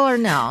nice girl or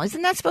no?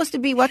 Isn't that supposed to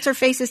be what's her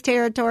face's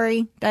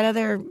territory? That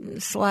other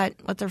slut.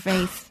 What's her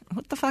face?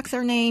 What the fuck's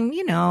her name?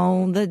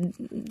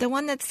 The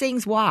one that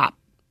sings WAP.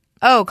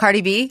 Oh,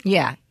 Cardi B?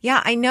 Yeah.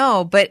 Yeah, I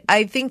know. But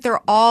I think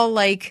they're all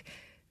like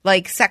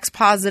sex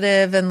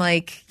positive and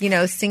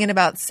singing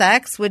about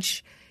sex,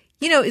 which,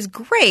 is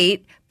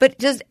great. But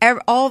just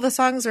all the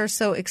songs are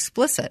so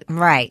explicit.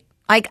 Right.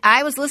 Like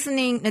I was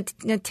listening,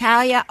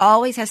 Natalia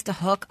always has to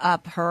hook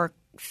up her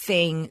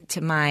thing to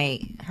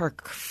her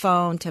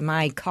phone to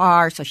my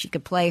car so she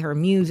could play her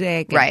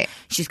music. And Right.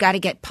 She's got to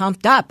get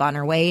pumped up on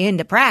her way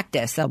into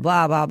practice. So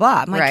blah, blah,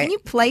 blah. I'm like, Right. Can you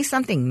play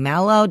something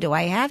mellow? Do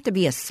I have to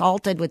be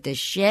assaulted with this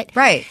shit?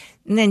 Right.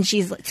 And then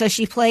she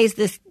plays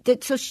this.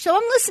 So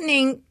I'm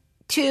listening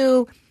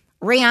to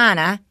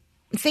Rihanna,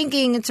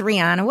 thinking it's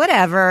Rihanna,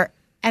 whatever.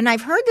 And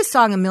I've heard the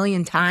song a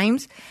million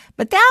times,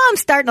 but now I'm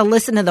starting to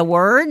listen to the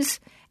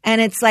words,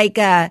 and it's like,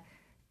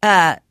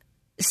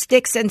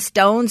 sticks and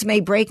stones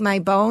may break my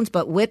bones,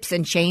 but whips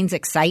and chains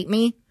excite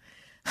me.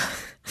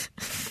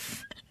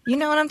 You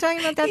know what I'm talking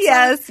about? That song?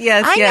 Yes,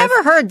 yes, I yes.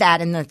 never heard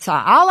that in the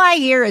song. All I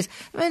hear is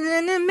make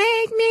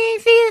me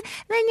feel.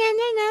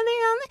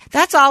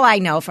 That's all I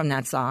know from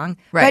that song.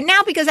 Right. But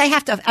now because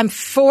I'm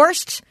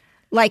forced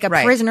like a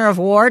Right. prisoner of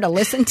war to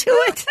listen to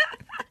it.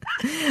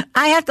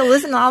 I have to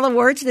listen to all the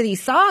words to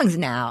these songs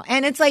now.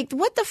 And it's like,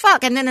 what the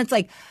fuck? And then it's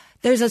like,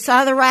 there's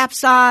another rap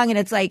song, and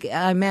it's like,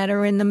 I met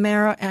her in the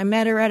mirror. I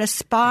met her at a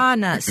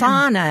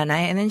sauna,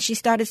 and then she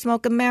started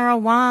smoking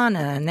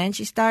marijuana, and then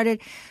she started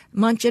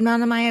munching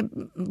on my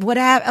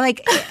whatever.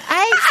 Like,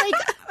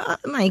 oh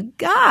my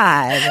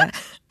God,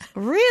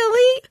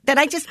 really? That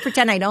I just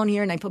pretend I don't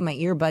hear, and I put my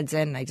earbuds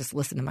in, and I just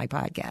listen to my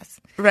podcast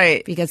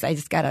Right. because I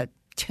just gotta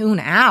tune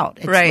out.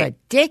 It's Right.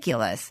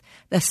 ridiculous.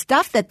 The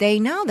stuff that they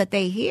know that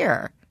they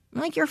hear.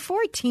 I'm like, you're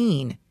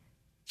 14.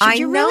 Should I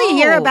you really know.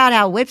 hear about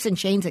how whips and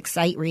chains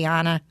excite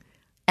Rihanna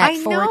at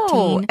 14?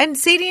 know. And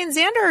Sadie and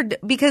Xander,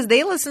 because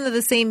they listen to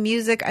the same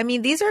music. I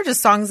mean, these are just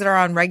songs that are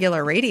on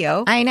regular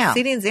radio. I know.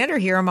 Sadie and Xander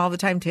hear them all the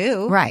time,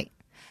 too. Right.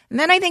 And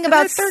then I think And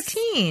about they're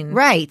 13.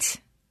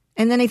 Right.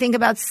 And then I think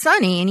about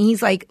Sonny, and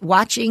he's like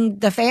watching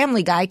the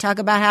Family Guy talk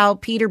about how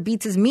Peter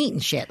beats his meat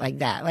and shit like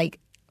that. Like,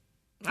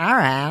 all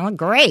right, well,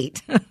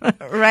 great.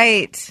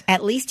 Right.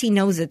 At least he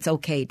knows it's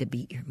okay to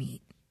beat your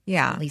meat.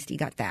 Yeah. At least he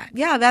got that.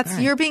 Yeah, that's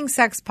you're being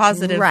sex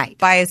positive Right.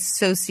 by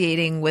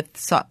associating with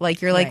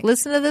you're like Right.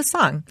 listen to this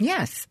song.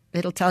 Yes.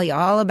 It'll tell you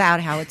all about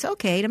how it's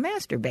okay to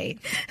masturbate.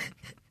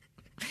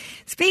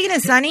 Speaking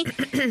of Sonny,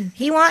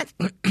 he wants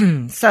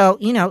so,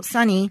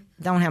 Sonny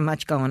don't have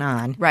much going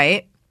on.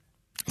 Right?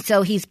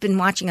 So he's been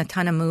watching a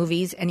ton of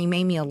movies, and he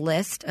made me a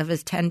list of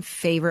his 10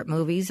 favorite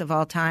movies of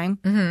all time.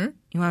 Mm-hmm.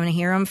 You want me to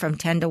hear them from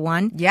 10 to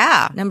 1?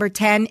 Yeah. Number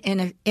 10,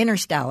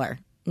 Interstellar.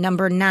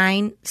 Number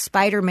 9,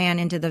 Spider-Man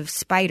Into the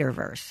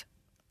Spider-Verse.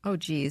 Oh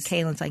geez.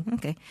 Kaylin's like,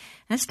 okay.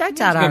 That starts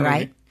out all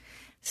right.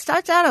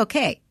 Starts out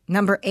okay.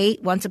 Number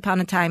 8, Once Upon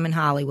a Time in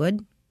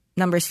Hollywood.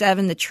 Number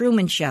 7, The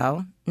Truman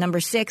Show. Number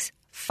 6,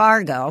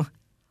 Fargo.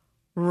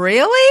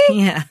 Really?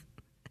 Yeah.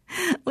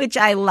 Which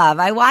I love.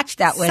 I watched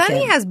that with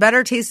Sonny him. has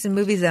better taste in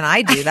movies than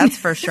I do, that's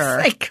for sure.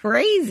 It's like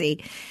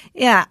crazy.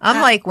 Yeah. I'm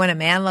like When a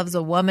Man Loves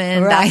a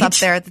Woman, Right. that's up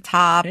there at the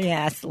top.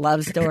 Yes,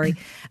 love story.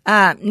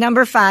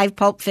 Number 5,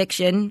 Pulp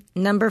Fiction.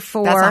 Number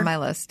 4. That's on my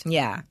list.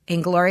 Yeah.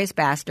 Inglourious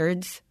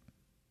Bastards.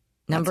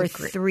 Number That's a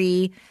great-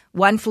 3,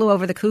 One Flew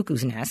Over the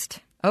Cuckoo's Nest.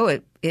 Oh,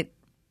 it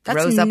That's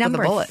rose up with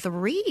number a bullet.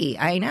 3.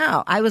 I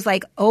know. I was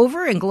like,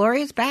 over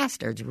Inglourious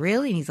Bastards.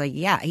 Really? And he's like,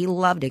 yeah, he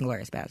loved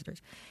Inglourious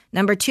Bastards.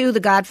 Number 2, The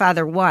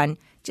Godfather 1,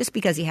 just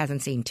because he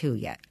hasn't seen 2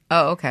 yet.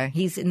 Oh, okay.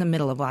 He's in the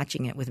middle of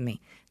watching it with me.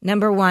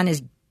 Number 1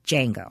 is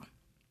Django.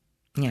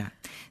 Yeah.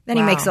 Then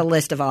he Wow. makes a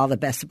list of all the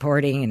best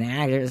supporting and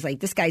actors. Like,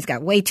 this guy's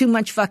got way too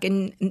much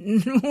on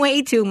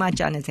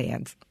his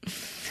hands.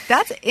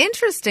 That's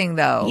interesting,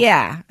 though.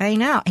 Yeah, I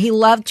know. He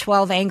loved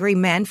 12 Angry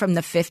Men from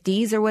the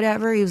 50s or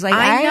whatever. He was like,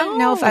 I don't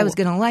know if I was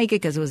going to like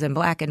it because it was in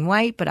black and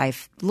white, but I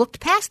looked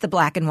past the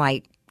black and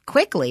white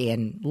quickly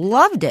and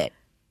loved it.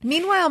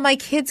 Meanwhile, my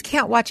kids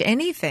can't watch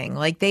anything.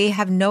 Like, they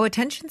have no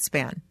attention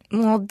span.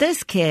 Well,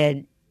 this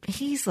kid,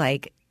 he's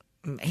like,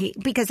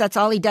 because that's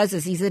all he does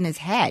is he's in his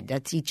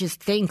head. He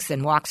just thinks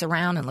and walks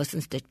around and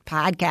listens to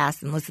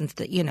podcasts and listens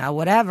to,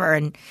 whatever,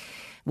 and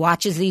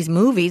watches these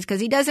movies because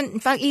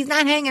he's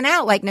not hanging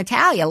out like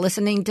Natalia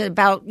listening to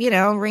about,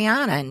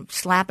 Rihanna and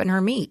slapping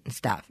her meat and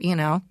stuff,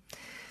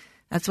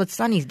 That's what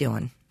Sonny's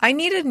doing. I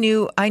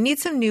need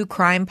some new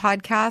crime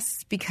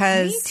podcasts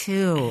because Me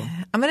too.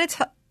 I'm going to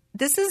tell,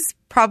 this is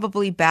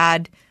probably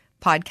bad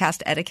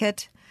podcast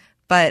etiquette,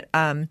 but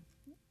I'm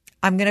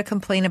going to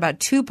complain about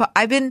two.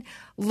 I've been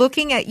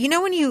looking at,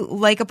 when you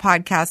like a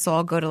podcast, so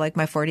I'll go to like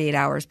my 48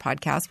 Hours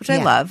podcast, which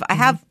I love. I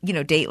have,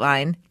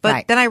 Dateline,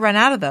 but then I run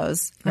out of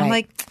those. And I'm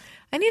like,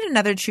 I need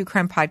another true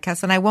crime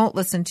podcast, and I won't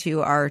listen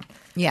to our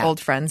old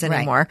friends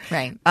anymore.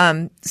 Right.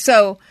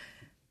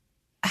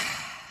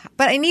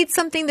 But I need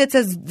something that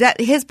says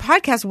that his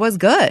podcast was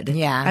good.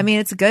 Yeah. I mean,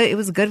 it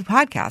was a good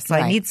podcast. So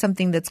I need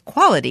something that's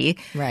quality.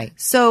 Right.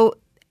 So,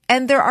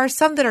 and there are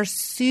some that are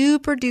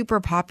super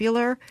duper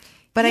popular,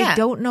 but I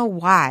don't know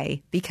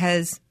why,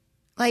 because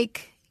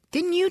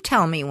didn't you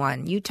tell me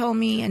one? You told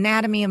me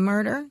Anatomy of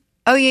Murder.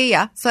 Oh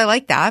yeah. So I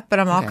like that, but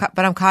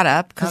I'm caught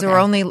up because there were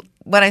only,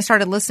 when I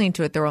started listening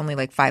to it, there were only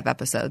like 5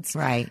 episodes.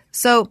 Right.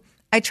 So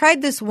I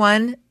tried this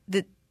one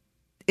that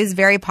is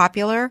very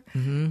popular.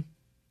 Mm-hmm.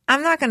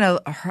 I'm not going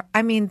to,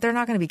 they're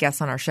not going to be guests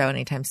on our show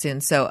anytime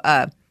soon. So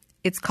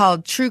it's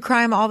called True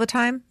Crime All the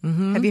Time.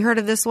 Mm-hmm. Have you heard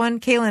of this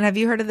one? Kaylin, have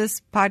you heard of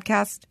this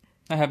podcast?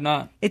 I have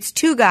not. It's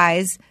 2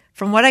 guys.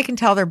 From what I can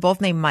tell, they're both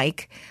named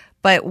Mike,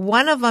 but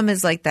one of them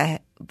is like the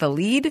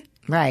lead.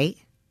 Right.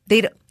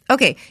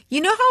 Okay.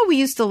 You know how we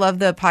used to love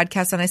the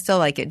podcast, and I still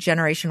like it,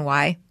 Generation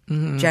Y,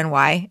 Gen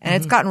Y, and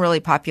it's gotten really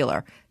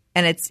popular.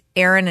 And it's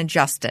Aaron and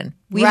Justin.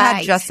 We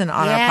had Justin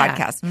on our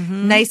podcast.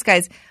 Mm-hmm. Nice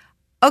guys.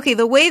 Okay,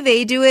 the way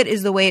they do it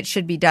is the way it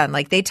should be done.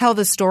 Like, they tell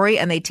the story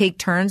and they take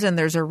turns, and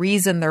there's a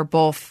reason they're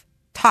both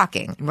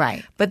talking.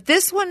 Right. But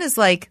this one is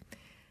like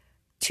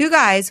 2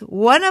 guys.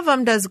 One of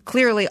them does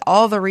clearly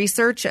all the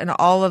research and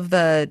all of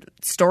the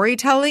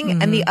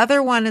storytelling, and the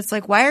other one is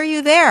like, why are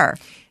you there?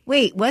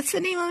 Wait, what's the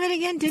name of it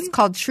again? It's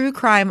called True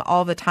Crime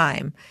All the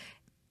Time.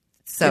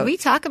 So, did we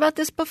talk about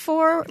this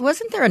before?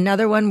 Wasn't there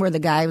another one where the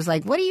guy was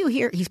like, what do you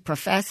hear? He's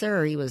professor,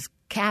 or he was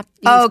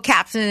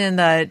captain in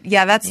the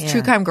that's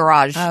True Crime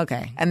Garage.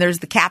 Okay. And there's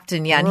the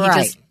captain, and he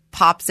just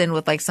pops in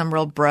with like some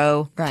real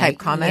bro type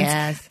comments.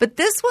 Yes. But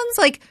this one's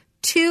like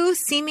 2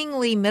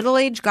 seemingly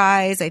middle-aged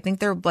guys. I think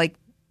they're like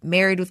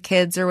married with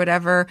kids or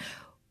whatever.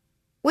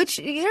 Which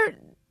I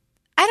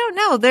don't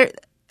know.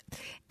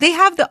 They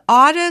have the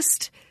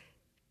oddest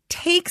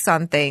takes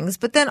on things,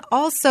 but then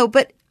also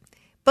but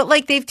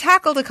like they've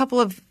tackled a couple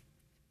of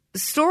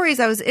stories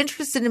I was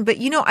interested in, but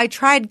I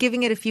tried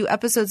giving it a few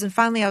episodes, and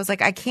finally I was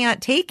like, I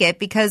can't take it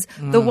because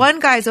the one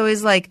guy's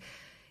always like,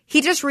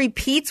 he just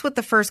repeats what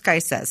the first guy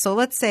says. So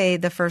let's say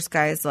the first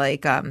guy's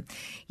like, and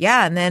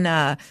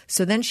then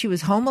so then she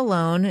was home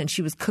alone and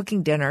she was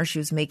cooking dinner. She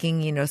was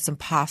making, some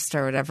pasta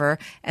or whatever.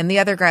 And the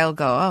other guy will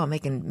go, oh,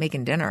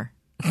 making dinner.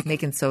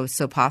 Making so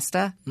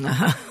pasta.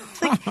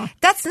 Like,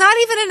 that's not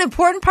even an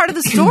important part of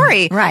the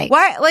story. Right.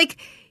 Why? Like,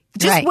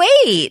 just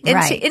wait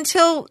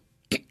until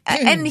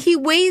and he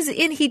weighs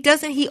in.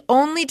 He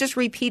only just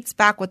repeats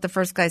back what the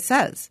first guy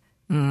says.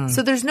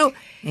 So there's no,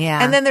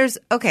 and then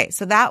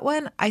so that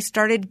one I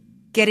started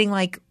getting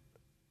like,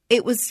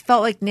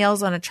 felt like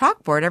nails on a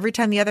chalkboard. Every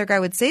time the other guy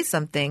would say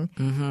something,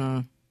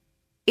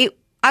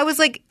 I was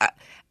like,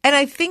 and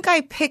I think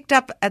I picked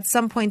up at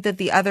some point that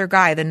the other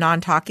guy, the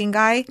non-talking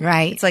guy,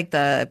 it's like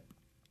the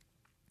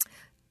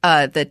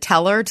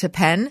teller to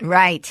Penn.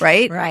 Right.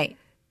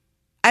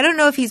 I don't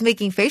know if he's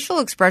making facial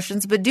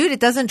expressions, but dude,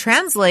 it doesn't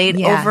translate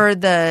over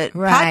the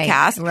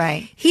podcast.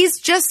 Right. He's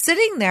just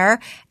sitting there.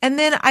 And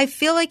then I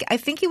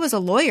think he was a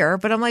lawyer,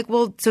 but I'm like,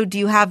 well, so do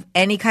you have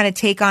any kind of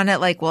take on it?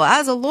 Like, well,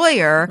 as a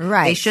lawyer,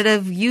 they should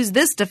have used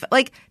this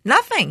like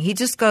nothing. He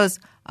just goes,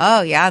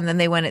 oh yeah. And then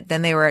they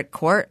were at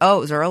court. Oh, it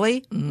was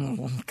early.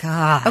 Oh,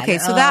 God. Okay.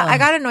 So that I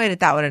got annoyed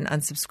at that one and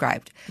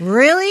unsubscribed.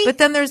 Really? But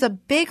then there's a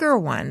bigger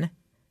one.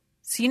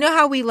 So you know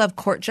how we love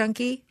Court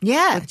Junkie?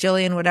 Yeah. With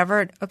Jillian,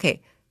 whatever.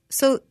 Okay.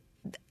 So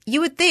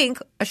you would think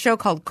a show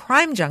called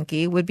Crime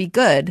Junkie would be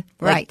good,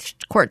 like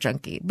Court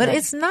Junkie, but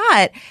it's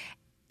not.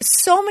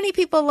 So many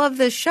people love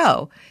this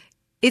show.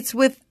 It's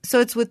with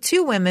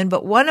 2 women,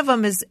 but one of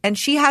them and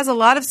she has a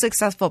lot of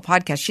successful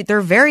podcasts. They're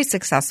very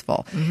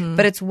successful,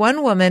 but it's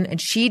one woman and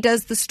she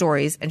does the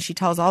stories and she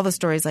tells all the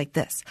stories like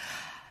this.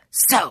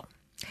 So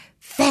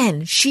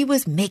then she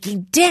was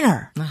making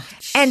dinner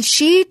and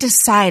she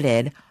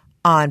decided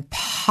on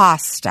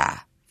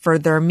pasta for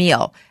their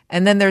meal.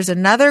 And then there's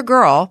another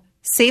girl,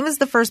 same as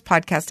the first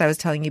podcast I was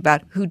telling you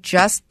about, who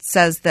just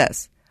says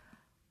this.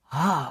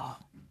 Oh.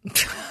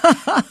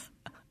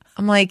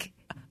 I'm like,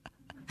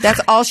 that's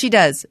all she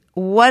does.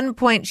 One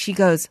point she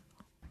goes,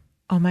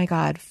 Oh my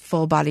God,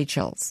 full body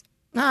chills.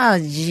 Oh,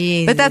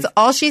 geez. But that's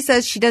all she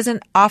says. She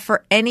doesn't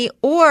offer any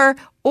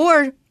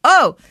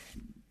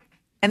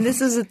and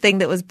this is a thing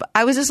that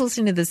I was just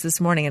listening to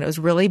this morning and it was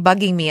really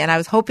bugging me. And I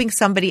was hoping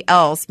somebody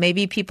else,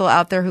 maybe people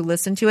out there who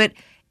listen to it,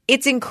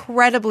 it's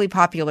incredibly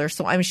popular.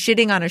 So I'm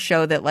shitting on a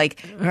show that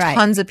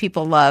tons of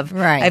people love.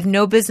 Right. I have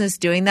no business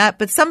doing that,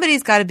 but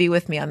somebody's got to be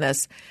with me on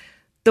this.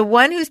 The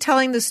one who's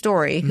telling the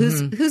story,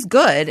 who's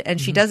good,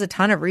 and she does a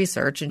ton of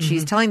research and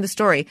she's telling the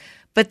story,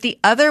 but the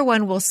other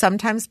one will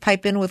sometimes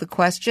pipe in with a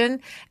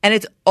question and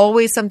it's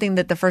always something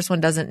that the first one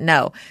doesn't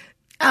know.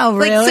 Oh,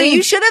 really? So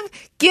you should have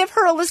give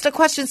her a list of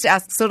questions to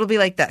ask. So it'll be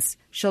like this.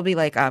 She'll be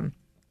like,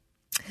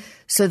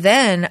 So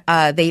then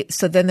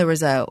there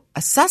was a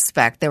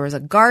suspect. There was a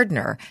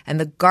gardener, and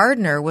the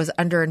gardener was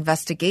under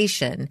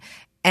investigation.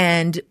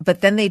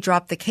 But then they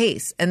dropped the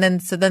case, and then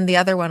the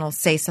other one will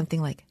say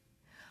something like,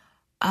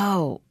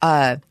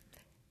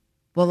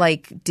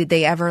 did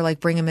they ever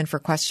bring him in for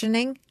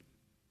questioning?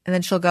 And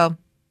then she'll go,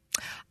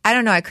 I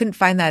don't know. I couldn't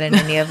find that in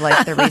any of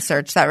the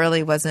research. That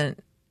really wasn't.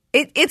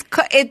 But it's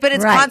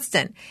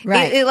constant.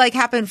 Right. It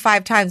happened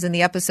 5 times in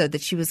the episode that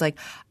she was like,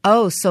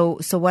 oh, so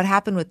what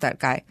happened with that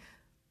guy?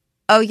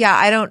 Oh yeah,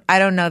 I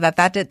don't know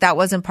that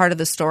wasn't part of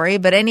the story.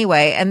 But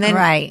anyway, and then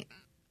right.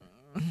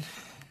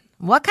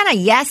 What kind of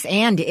yes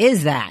and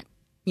is that?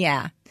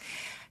 Yeah.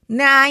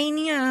 Nah,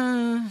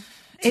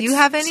 do you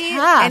have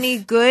any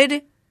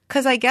good?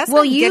 Because I guess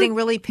I'm getting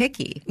really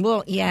picky.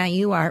 Well, yeah,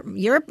 you are.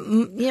 You're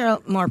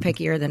more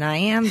pickier than I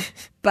am,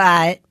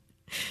 but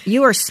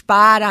you were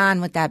spot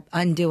on with that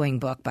Undoing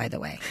book, by the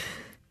way.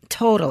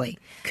 Totally.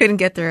 Couldn't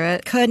get through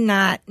it. Could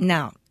not.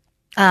 No.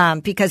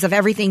 Because of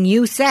everything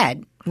you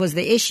said was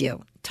the issue.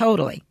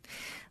 Totally.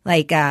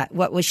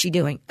 What was she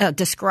doing?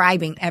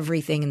 Describing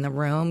everything in the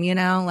room,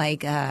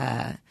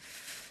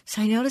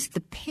 so I noticed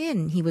the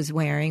pin he was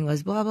wearing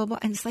was blah, blah, blah.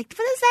 And it's what does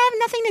that have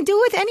nothing to do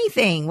with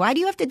anything? Why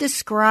do you have to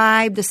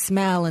describe the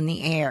smell in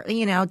the air?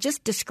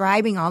 Just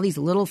describing all these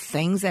little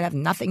things that have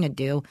nothing to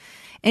do.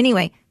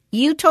 Anyway,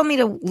 you told me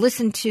to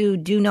listen to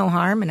Do No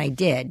Harm, and I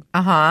did.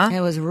 Uh-huh.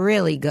 It was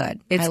really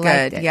good. It's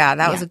good. It. Yeah,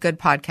 that was a good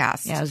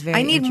podcast. Yeah, it was very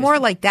I need more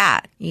like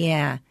that.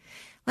 Yeah.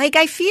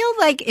 I feel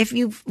like if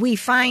we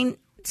find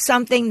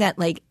something that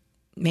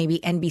maybe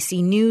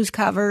NBC News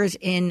covers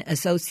in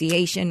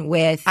association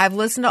with. I've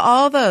listened to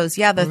all those.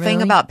 Yeah, the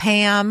thing about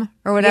Pam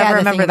or whatever. Yeah,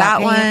 remember that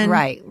Pam. one?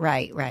 Right.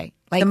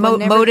 The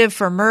Motive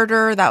for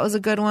Murder. That was a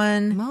good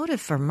one. Motive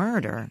for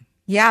Murder.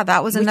 Yeah,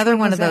 that was another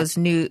one of that? those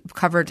new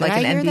covered Did an I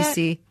hear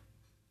NBC.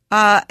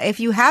 If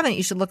you haven't,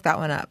 you should look that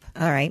one up.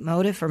 All right,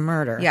 Motive for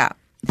Murder. Yeah.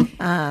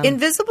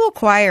 Invisible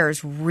Choir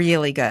is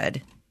really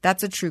good.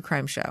 That's a true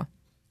crime show.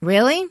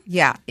 Really?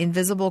 Yeah,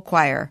 Invisible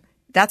Choir.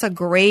 That's a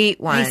great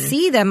one. I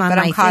see them on but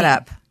my I'm caught thing.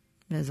 up.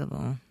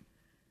 Invisible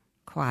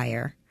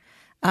Choir.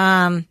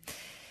 Dr.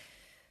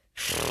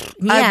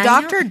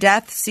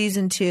 Death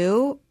season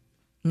 2.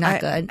 Not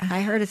good.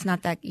 I heard it's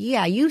not that.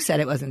 Yeah, you said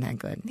it wasn't that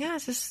good. Yeah,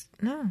 it's just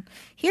no.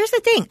 Here's the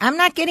thing. I'm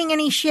not getting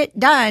any shit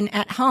done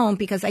at home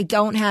because I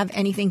don't have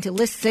anything to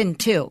listen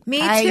to. Me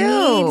too. I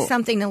need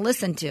something to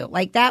listen to.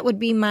 That would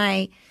be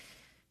my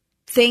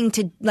thing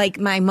to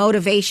my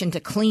motivation to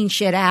clean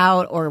shit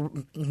out or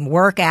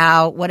work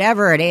out,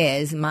 whatever it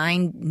is,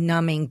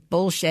 mind-numbing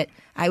bullshit.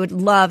 I would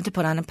love to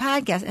put on a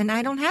podcast, and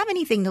I don't have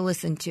anything to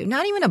listen to.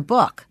 Not even a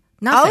book.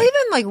 Nothing. I'll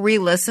even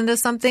re-listen to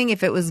something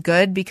if it was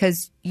good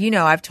because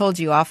I've told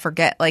you I'll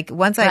forget.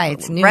 Once I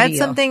read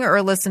something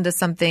or listened to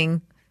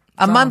something,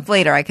 a month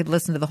later I could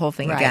listen to the whole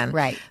thing again.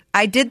 Right.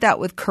 I did that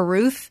with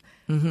Carruth.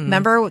 Mm-hmm.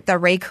 Remember the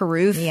Ray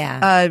Carruth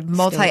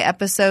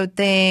multi-episode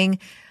thing.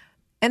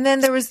 And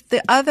then there was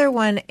the other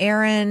one,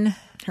 Aaron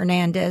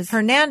Hernandez,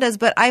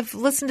 but I've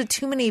listened to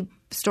too many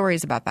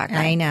stories about that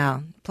guy. I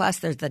know. Plus,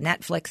 there's the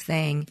Netflix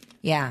thing.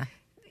 Yeah.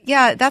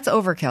 Yeah, that's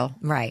overkill.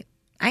 Right.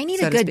 I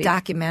need a good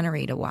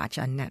documentary to watch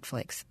on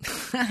Netflix.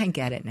 I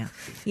get it now.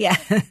 Yeah.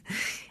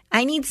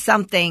 I need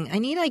something. I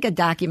need a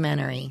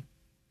documentary.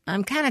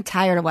 I'm kind of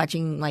tired of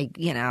watching reality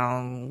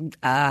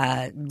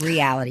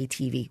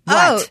TV.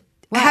 What?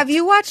 Have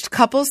you watched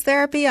Couples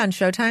Therapy on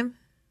Showtime?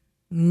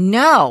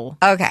 No.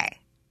 Okay.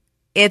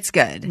 It's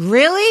good.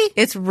 Really?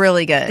 It's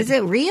really good. Is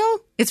it real?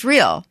 It's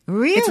real.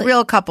 Really? It's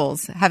real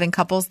couples having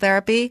couples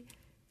therapy.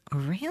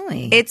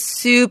 Really? It's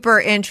super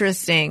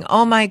interesting.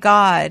 Oh my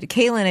God.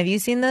 Caitlin, have you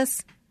seen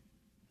this?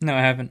 No,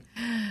 I haven't.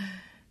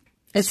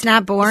 It's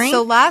not boring?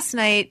 So last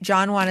night,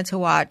 John wanted to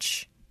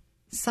watch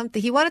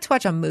something. He wanted to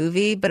watch a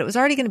movie, but it was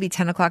already going to be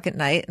 10 o'clock at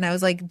night. And I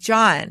was like,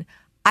 John,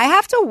 I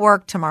have to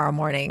work tomorrow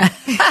morning.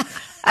 I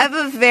have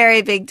a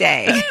very big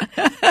day.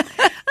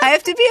 I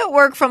have to be at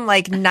work from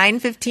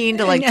 9:15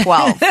 to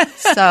 12.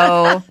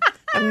 So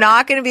I'm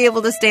not going to be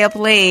able to stay up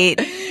late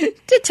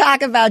to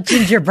talk about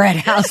gingerbread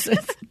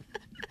houses.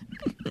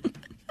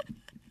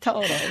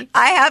 Totally.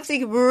 I have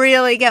to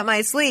really get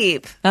my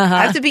sleep. Uh-huh.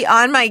 I have to be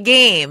on my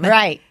game.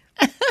 Right.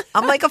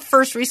 I'm like a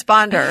first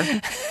responder,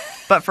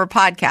 but for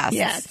podcasts.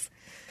 Yes.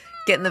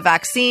 Getting the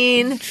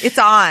vaccine. It's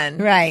on.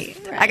 Right.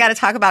 I got to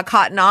talk about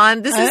Cotton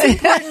On. This is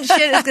important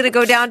shit is going to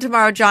go down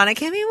tomorrow, John. I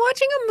can't be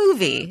watching a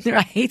movie.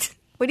 Right.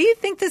 what do you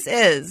think this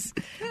is?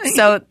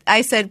 So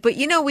I said, but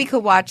we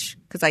could watch,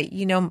 because I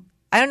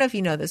don't know if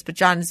you know this, but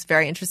John is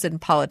very interested in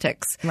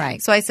politics. Right.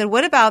 So I said,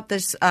 what about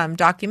this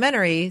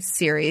documentary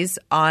series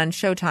on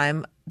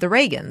Showtime, The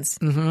Reagans?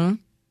 Mm-hmm.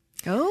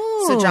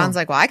 Oh. So John's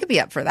like, well, I could be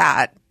up for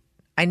that.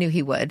 I knew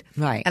he would.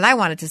 Right. And I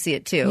wanted to see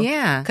it too.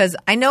 Yeah. Because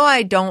I know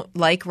I don't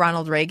like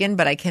Ronald Reagan,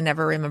 but I can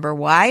never remember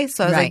why.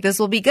 So I was like, this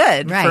will be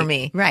good for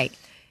me. Right.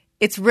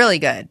 It's really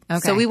good.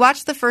 Okay. So we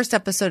watched the first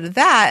episode of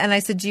that, and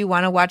I said, do you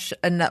want to watch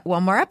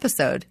one more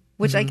episode?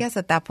 Which I guess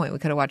at that point we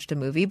could have watched a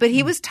movie, but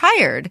he was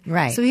tired.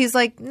 Right. So he's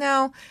like,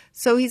 no.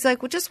 So he's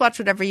like, well, just watch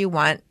whatever you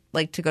want,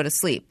 like to go to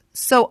sleep.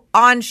 So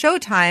on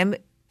Showtime,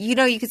 you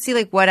could see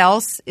like what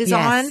else is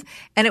on.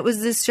 And it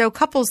was this show,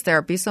 Couples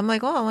Therapy. So I'm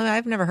like, oh,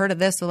 I've never heard of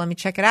this, so let me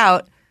check it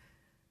out.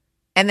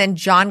 And then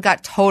John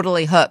got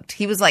totally hooked.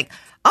 He was like,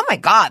 oh my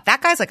God,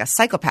 that guy's like a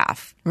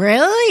psychopath.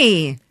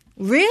 Really?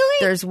 Really?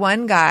 There's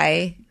one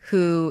guy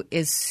who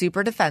is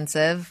super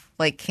defensive,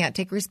 like can't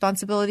take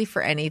responsibility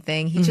for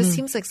anything. He just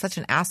seems like such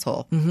an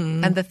asshole.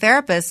 And the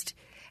therapist,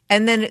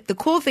 and then the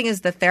cool thing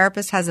is the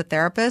therapist has a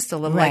therapist, a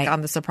little like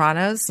on The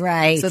Sopranos.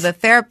 Right. So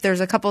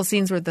there's a couple of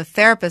scenes where the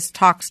therapist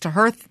talks to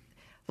her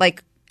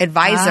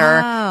advisor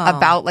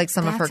about like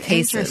some of her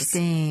cases.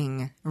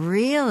 Interesting.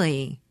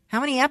 Really?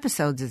 How many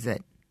episodes is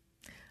it?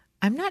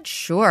 I'm not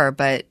sure,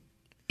 but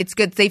it's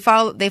good. They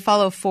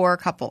follow 4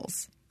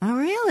 couples. Oh,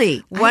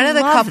 really? One of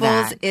the love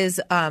couples that. is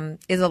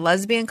a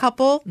lesbian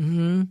couple.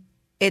 Mm-hmm.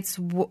 It's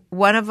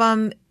one of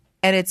them,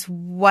 and it's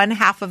one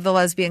half of the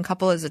lesbian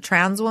couple is a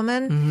trans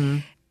woman. Mm-hmm.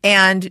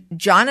 And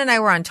John and I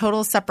were on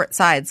total separate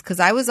sides because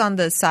I was on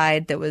the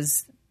side that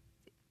was.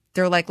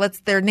 They're like,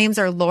 their names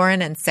are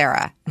Lauren and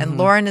Sarah, and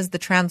Lauren is the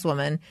trans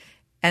woman,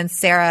 and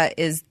Sarah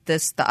is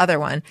the other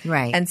one.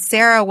 Right. And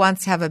Sarah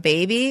wants to have a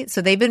baby,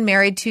 so they've been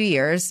married 2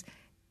 years,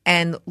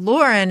 and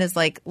Lauren is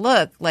like,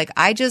 look, like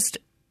I just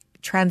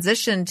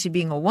transitioned to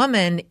being a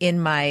woman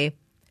in my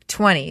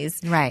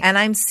 20s. Right. And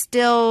I'm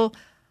still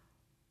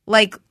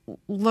like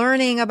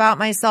learning about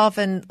myself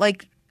and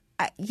like,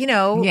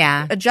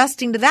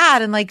 adjusting to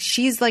that. And like,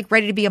 she's like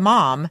ready to be a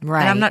mom.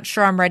 Right. And I'm not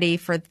sure I'm ready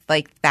for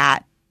like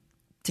that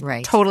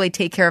to totally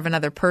take care of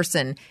another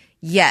person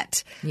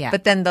yet. Yeah.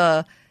 But then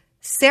the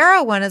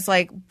Sarah one is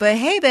like, but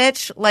hey,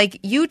 bitch, like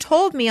you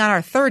told me on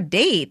our 3rd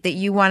date that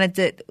you wanted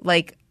to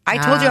like, I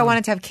told you I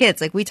wanted to have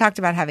kids. Like we talked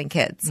about having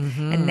kids.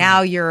 And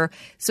now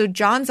so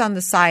John's on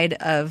the side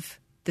of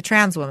the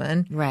trans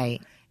woman.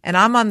 Right. And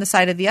I'm on the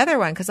side of the other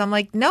one because I'm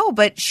like, no,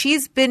 but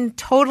she's been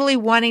totally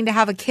wanting to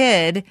have a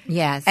kid.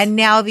 Yes. And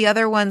now the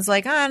other one's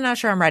like, oh, I'm not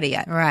sure I'm ready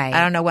yet. Right.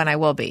 I don't know when I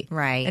will be.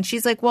 Right. And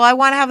she's like, well, I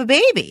want to have a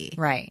baby.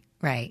 Right.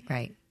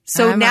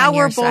 So I'm now on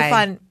your we're both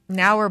side.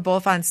 we're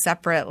both on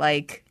separate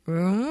like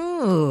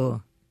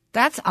Ooh,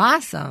 that's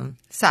awesome.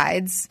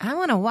 sides. I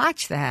want to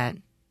watch that.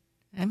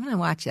 I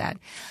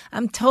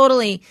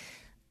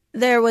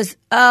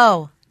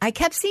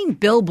kept seeing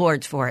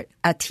billboards for it.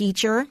 A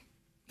Teacher.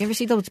 You ever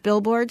see those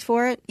billboards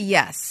for it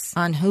Yes.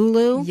 on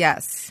Hulu?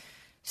 Yes.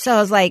 So I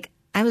was like,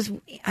 I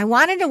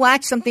wanted to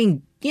watch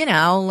something,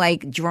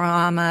 like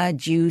drama,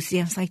 juicy.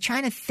 I was like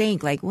trying to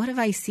think, like, what have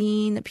I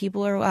seen that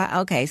people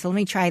are, okay, so let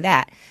me try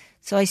that.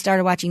 So I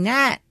started watching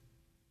that,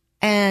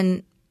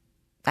 and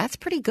that's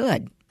pretty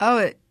good.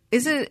 Oh,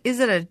 is it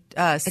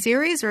a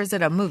series or is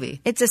it a movie?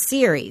 It's a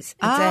series. It's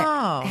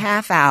Oh. a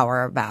half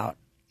hour about.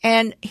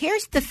 And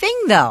here's the thing,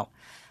 though.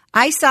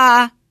 I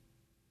saw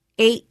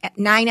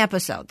 9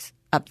 episodes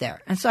up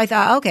there. And so I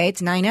thought, okay,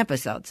 it's 9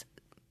 episodes.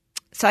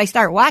 So I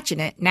start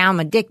watching it. Now I'm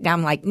addicted.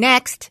 I'm like,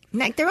 next.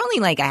 They're only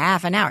like a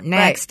half an hour.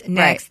 Next,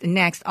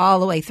 all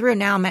the way through.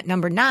 Now I'm at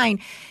number 9.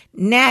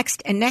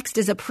 Next, and next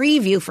is a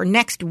preview for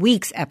next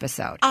week's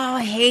episode. Oh,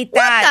 I hate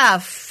that. What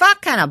the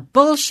fuck kind of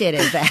bullshit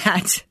is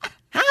that?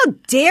 How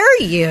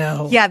dare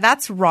you? Yeah,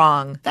 that's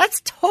wrong. That's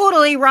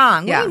totally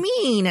wrong. Yeah. What do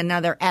you mean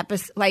another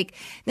episode? Like,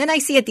 then I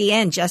see at the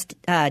end, Justin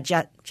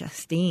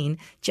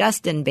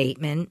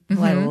Bateman,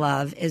 who I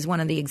love, is one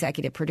of the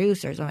executive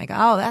producers. I'm like,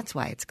 oh, that's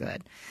why it's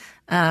good.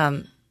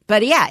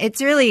 But yeah,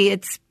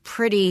 it's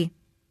pretty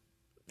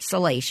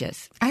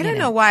salacious. I don't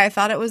know why I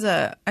thought it was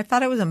a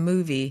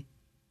movie.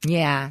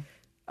 Yeah.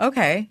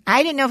 Okay.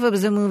 I didn't know if it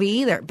was a movie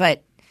either,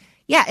 but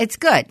yeah, it's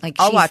good. Like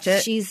I'll watch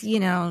it. She's,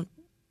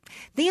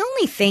 the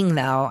only thing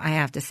though, I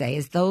have to say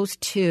is those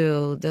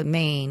two,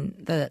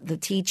 the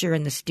teacher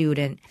and the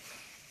student,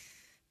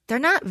 they're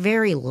not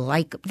very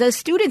the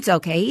student's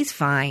okay, he's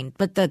fine,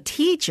 but the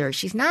teacher,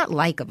 she's not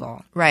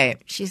likable.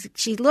 Right.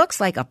 She looks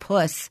like a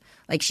puss,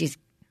 like she's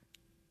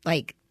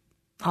like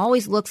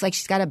always looks like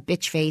she's got a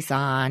bitch face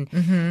on.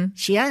 Mm-hmm.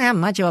 She doesn't have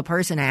much of a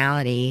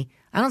personality.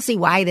 I don't see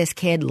why this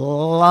kid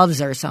loves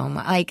her so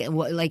much.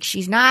 Like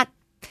she's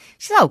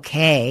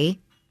okay,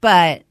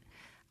 but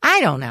I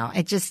don't know.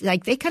 It just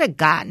like they could have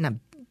gotten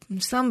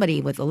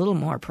somebody with a little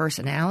more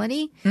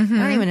personality. Mm-hmm. I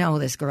don't even know who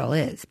this girl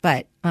is,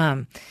 but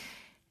yeah,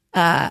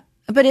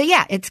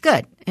 it's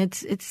good.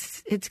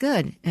 It's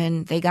good,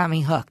 and they got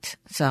me hooked.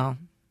 So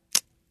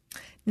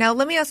now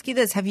let me ask you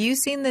this: have you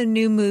seen the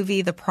new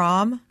movie, The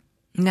Prom?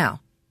 No.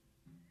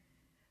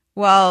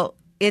 Well,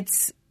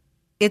 it's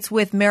it's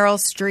with Meryl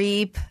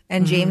Streep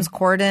and James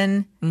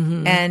Corden,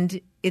 and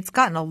it's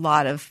gotten a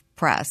lot of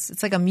press.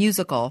 It's like a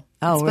musical.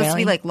 Oh, it's supposed to be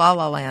really? like La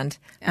La Land,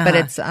 but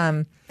it's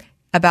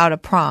about a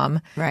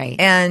prom. Right.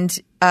 And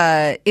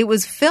it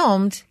was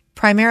filmed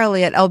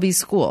primarily at LB's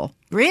school.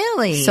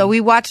 Really? So we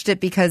watched it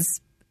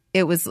because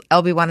it was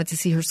LB wanted to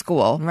see her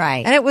school.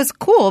 Right. And it was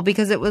cool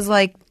because it was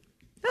like,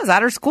 it was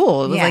at her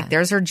school. It was Yeah. like,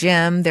 there's her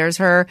gym, there's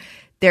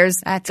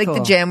That's like the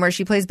cool. gym where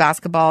she plays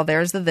basketball,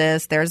 there's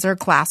there's her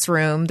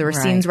classroom. There were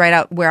Right. scenes right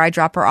out where I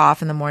drop her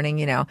off in the morning,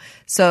 you know.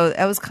 So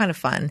that was kind of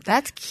fun.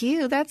 That's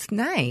cute. That's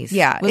nice.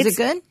 Yeah. Was it it's-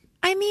 good?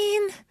 I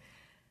mean,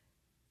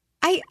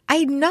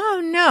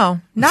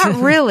 no, not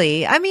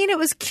really. I mean, it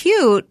was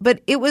cute,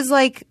 but it was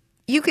like,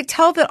 you could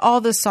tell that all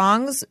the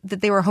songs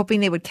that they were hoping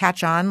they would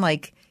catch on,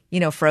 like, you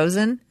know,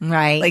 Frozen.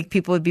 Right. Like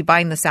people would be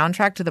buying the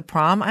soundtrack to the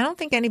prom. I don't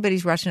think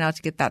anybody's rushing out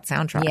to get that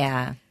soundtrack.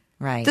 Yeah.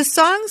 Right. The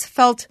songs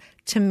felt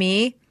to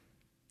me,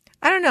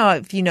 I don't know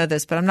if you know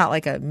this, but I'm not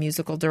like a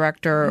musical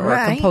director or a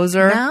Right.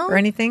 composer No. or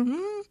anything.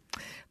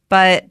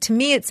 But to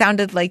me, it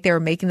sounded like they were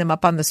making them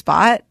up on the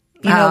spot.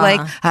 You know, like,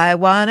 I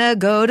want to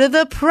go to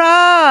the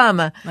prom.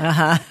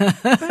 I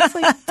was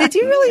like, did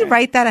you really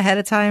write that ahead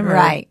of time? Or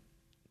Right.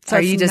 So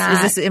are you it's just,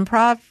 not- is this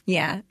improv?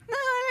 Yeah. No,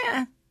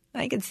 yeah.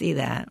 I could see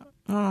that.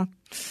 Oh.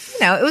 You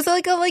know, it was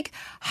like a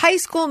High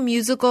School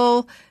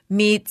Musical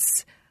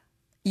meets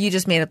you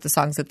just made up the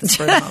songs at the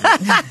spur of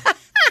the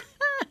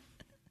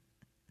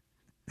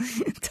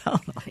moment.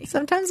 Totally.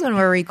 Sometimes when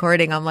we're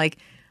recording, I'm like,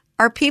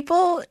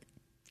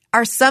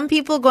 are some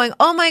people going,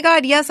 oh my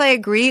God, yes, I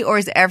agree? Or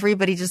is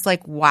everybody just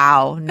like,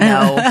 wow,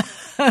 no?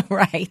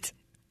 Right.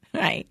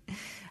 Right.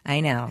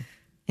 I know.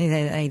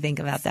 I think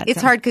about that.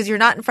 It's hard because you're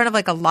not in front of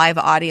like a live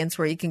audience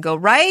where you can go,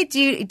 right? Do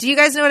you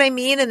guys know what I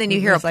mean? And then you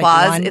hear There's like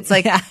applause. one- It's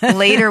like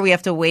later we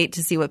have to wait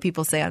to see what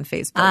people say on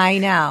Facebook. I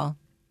know.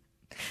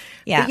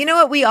 Yeah. But you know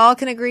what we all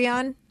can agree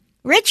on?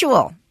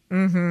 Ritual.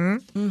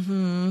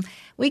 Mm-hmm.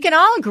 We can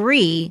all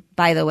agree,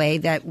 by the way,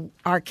 that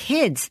our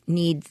kids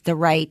need the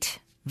right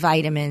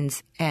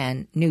vitamins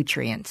and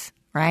nutrients,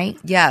 right?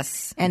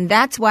 Yes. And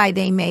that's why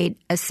they made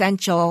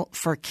Essential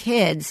for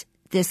Kids.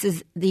 This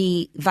is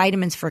the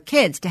vitamins for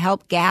kids to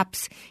help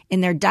gaps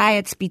in their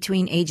diets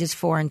between ages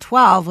 4 and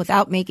 12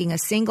 without making a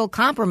single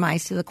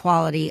compromise to the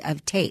quality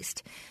of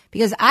taste.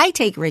 Because I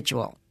take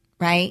Ritual,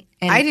 right?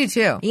 And I do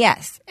too.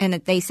 Yes. And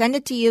if they send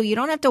it to you, you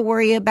don't have to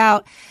worry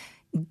about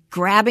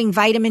grabbing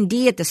vitamin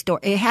D at the store.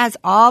 It has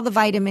all the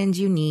vitamins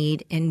you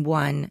need in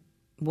one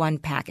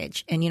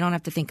package, and you don't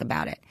have to think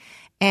about it.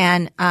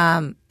 And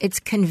it's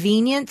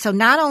convenient. So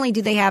not only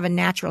do they have a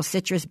natural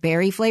citrus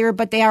berry flavor,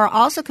 but they are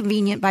also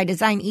convenient by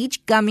design.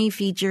 Each gummy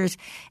features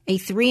a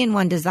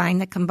 3-in-1 design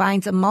that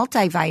combines a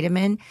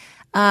multivitamin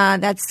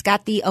that's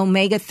got the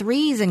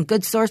omega-3s and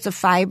good source of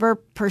fiber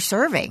per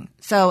serving.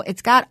 So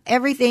it's got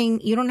everything.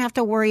 You don't have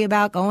to worry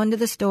about going to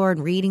the store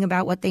and reading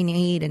about what they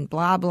need and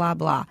blah, blah,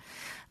 blah.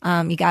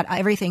 You got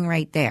everything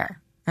right there,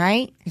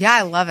 right? Yeah,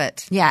 I love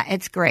it. Yeah,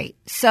 it's great.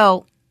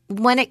 So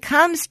when it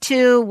comes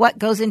to what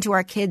goes into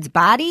our kids'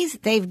 bodies,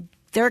 they're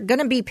going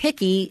to be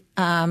picky,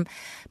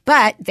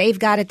 but they've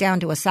got it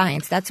down to a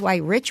science. That's why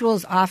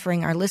Ritual's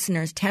offering our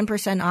listeners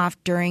 10% off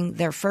during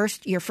your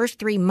first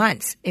 3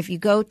 months. If you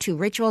go to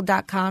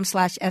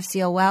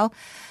ritual.com/FCOL,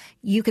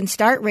 you can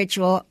start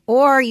Ritual,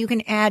 or you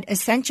can add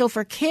Essential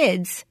for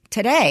Kids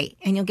today,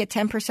 and you'll get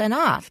 10%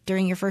 off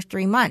during your first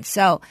 3 months.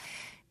 So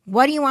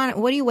what do you want?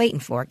 What are you waiting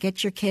for?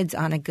 Get your kids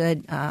on a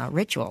good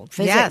Ritual.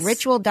 Visit Yes.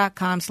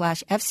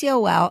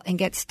 ritual.com/FCOL and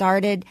get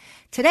started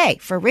today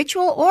for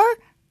Ritual, or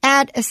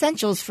add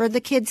Essentials for the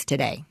kids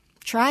today.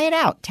 Try it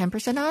out.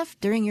 10% off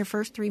during your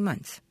first 3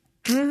 months.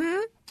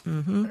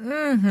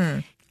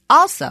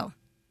 Also,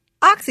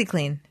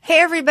 OxyClean. Hey,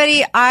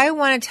 everybody. I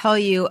want to tell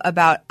you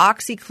about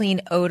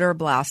OxyClean Odor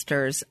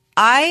Blasters.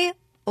 I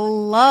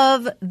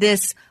love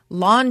this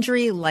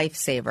laundry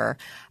lifesaver.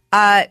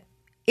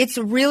 It's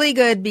really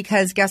good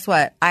because guess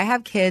what? I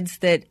have kids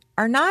that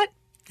are not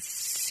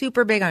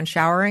super big on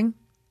showering.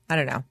 I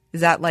don't know.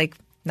 Is that like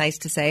nice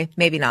to say?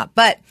 Maybe not.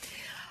 But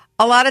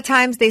a lot of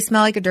times they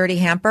smell like a dirty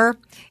hamper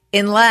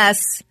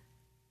unless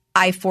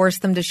I force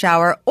them to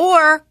shower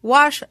or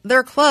wash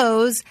their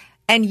clothes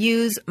and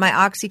use my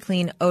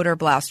OxyClean Odor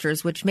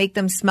Blasters, which make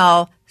them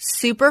smell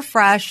super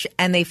fresh,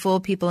 and they fool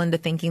people into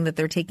thinking that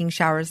they're taking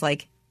showers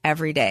like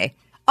every day.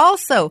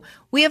 Also,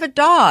 we have a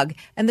dog,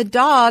 and the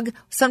dog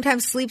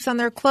sometimes sleeps on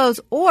their clothes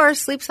or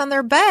sleeps on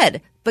their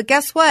bed. But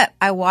guess what?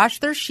 I wash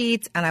their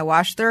sheets and I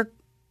wash their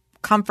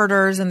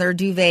comforters and their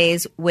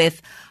duvets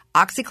with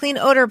OxyClean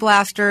Odor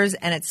Blasters,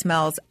 and it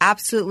smells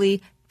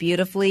absolutely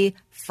beautifully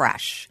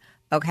fresh.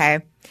 Okay?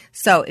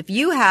 So if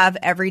you have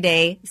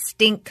everyday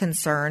stink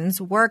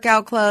concerns,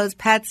 workout clothes,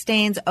 pet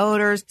stains,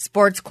 odors,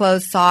 sports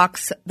clothes,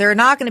 socks, they're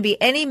not going to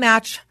be any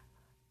match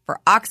for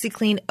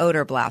OxyClean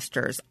Odor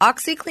Blasters.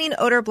 OxyClean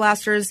Odor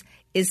Blasters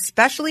is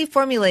specially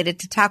formulated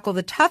to tackle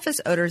the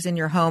toughest odors in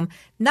your home,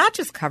 not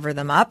just cover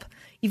them up.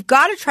 You've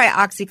got to try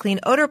OxiClean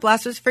Odor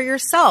Blasters for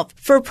yourself.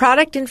 For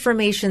product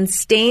information,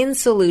 stain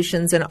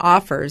solutions, and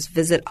offers,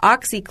 visit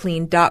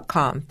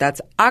OxiClean.com.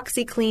 That's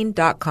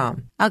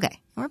OxiClean.com. Okay,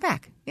 we're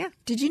back. Yeah.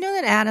 Did you know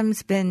that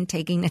Adam's been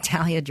taking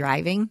Natalia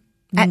driving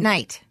at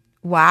night?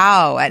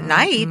 Wow, at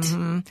night?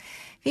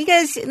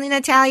 Because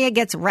Natalia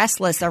gets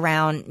restless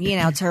around,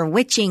 it's her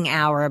witching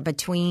hour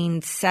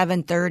between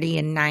 7:30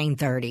 and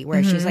 9:30,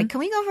 where she's like, can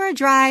we go for a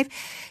drive?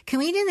 Can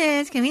we do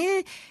this? Can we do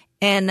this?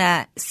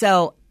 And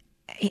so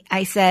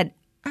I said,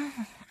 I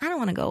don't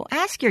want to go.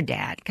 Ask your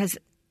dad because,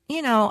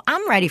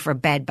 I'm ready for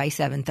bed by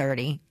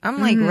 7:30.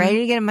 I'm like ready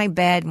to get in my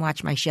bed and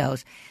watch my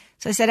shows.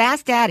 So I said,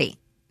 ask Daddy.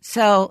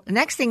 So the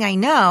next thing I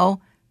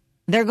know,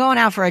 they're going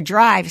out for a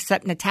drive,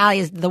 except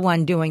Natalia's the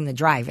one doing the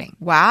driving.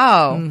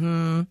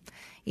 Wow.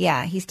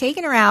 Yeah, he's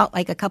taken her out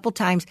like a couple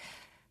times.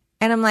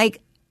 And I'm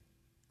like,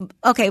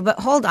 okay, but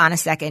hold on a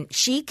second.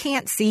 She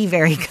can't see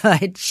very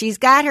good. She's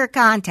got her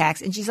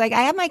contacts. And she's like,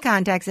 I have my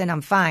contacts in.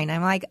 I'm fine.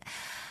 I'm like,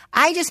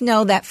 I just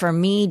know that for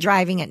me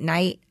driving at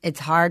night, it's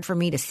hard for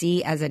me to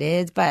see as it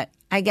is. But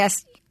I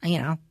guess,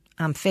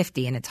 I'm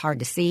 50 and it's hard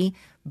to see.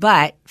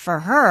 But for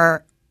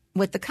her,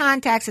 with the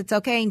contacts, it's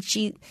okay. And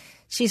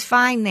she's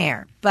fine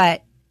there.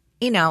 But,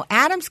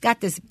 Adam's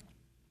got this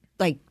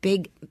like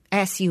big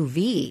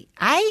SUV.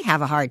 I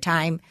have a hard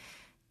time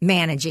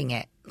managing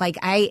it. Like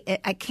I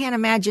can't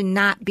imagine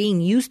not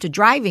being used to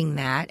driving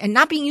that and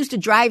not being used to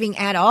driving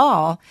at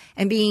all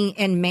and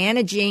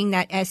managing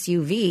that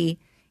SUV.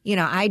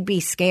 I'd be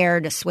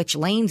scared to switch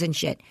lanes and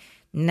shit.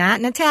 Not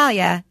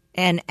Natalia.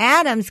 And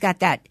Adam's got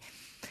that,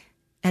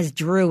 as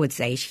Drew would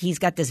say, he's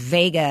got this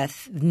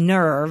vagus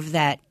nerve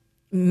that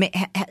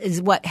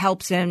is what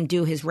helps him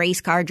do his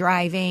race car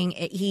driving.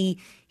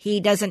 He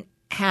doesn't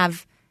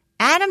have.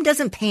 Adam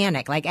doesn't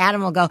panic. Like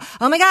Adam will go,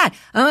 oh my God,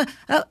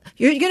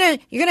 you're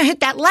gonna hit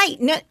that light.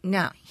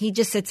 No. He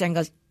just sits there and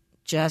goes,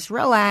 just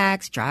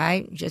relax,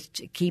 just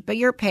keep at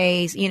your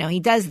pace. He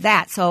does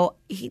that. So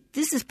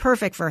this is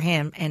perfect for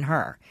him and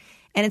her.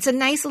 And it's a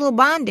nice little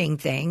bonding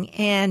thing,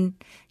 and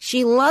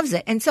she loves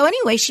it. And so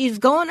anyway, she's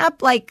going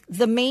up like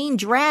the main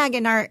drag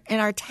in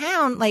our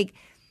town. Like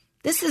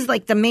this is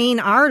like the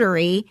main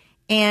artery.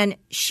 And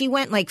she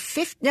went like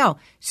so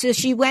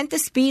she went the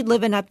speed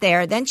living up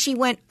there. Then she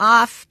went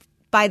off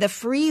by the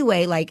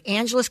freeway, like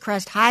Angeles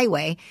Crest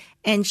Highway,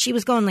 and she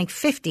was going like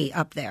 50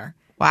 up there.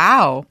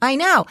 Wow. I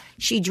know.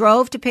 She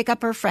drove to pick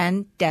up her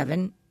friend,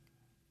 Devin,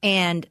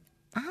 and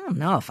I don't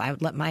know if I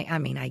would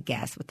I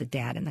guess with the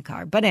dad in the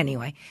car. But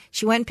anyway,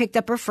 she went and picked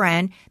up her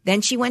friend.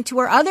 Then she went to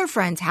her other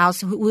friend's house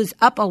who was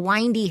up a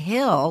windy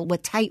hill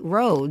with tight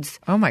roads.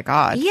 Oh, my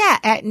God. Yeah,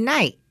 at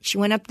night. She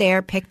went up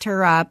there, picked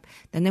her up.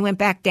 Then they went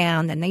back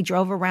down. Then they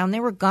drove around. They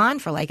were gone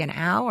for like an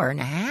hour and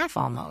a half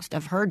almost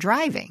of her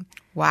driving.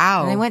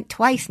 Wow. And they went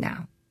twice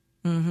now.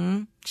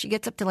 She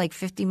gets up to like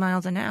 50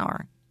 miles an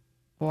hour.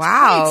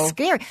 Wow. It's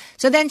scary.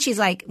 So then she's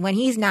like, when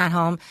he's not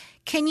home,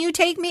 can you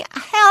take me?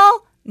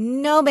 Hell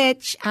no,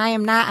 bitch.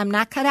 I'm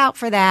not cut out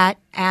for that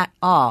at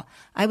all.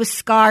 I was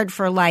scarred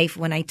for life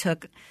when I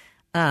took,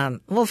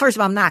 well, first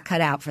of all, I'm not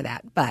cut out for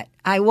that, but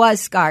I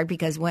was scarred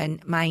because when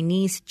my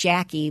niece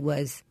Jackie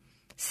was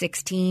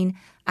 16,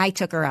 I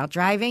took her out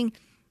driving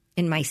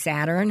in my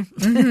Saturn.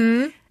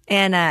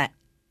 And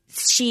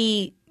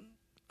she,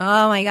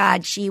 oh my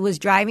God, she was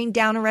driving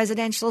down a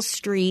residential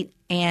street,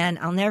 and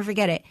I'll never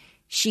forget it.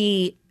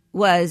 She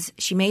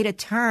made a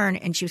turn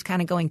and she was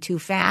kind of going too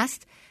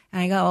fast.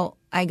 And I go,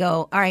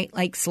 all right,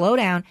 like slow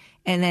down.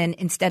 And then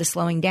instead of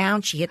slowing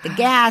down, she hit the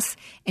gas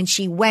and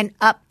she went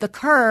up the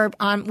curb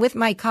with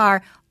my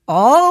car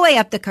all the way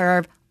up the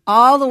curb,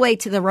 all the way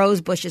to the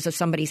rose bushes of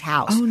somebody's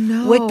house. Oh,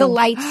 no. With the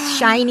lights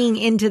shining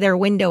into their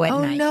window at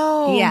night.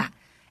 Oh, no. Yeah.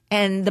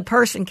 And the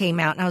person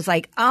came out and I was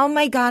like, oh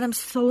my God,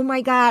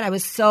 I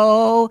was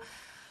so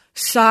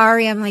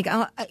sorry. I'm like,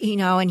 oh,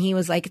 and he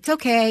was like, it's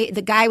okay.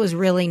 The guy was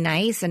really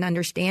nice and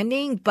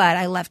understanding, but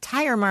I left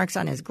tire marks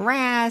on his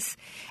grass.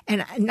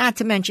 And not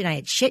to mention I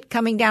had shit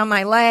coming down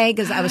my leg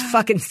because I was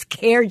fucking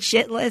scared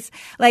shitless.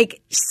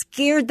 Like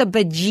scared the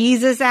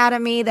bejesus out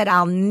of me that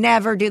I'll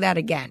never do that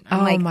again.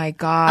 I'm like, my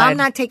God. I'm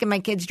not taking my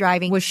kids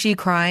driving. Was she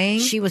crying?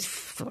 She was,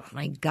 oh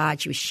my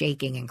God, she was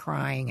shaking and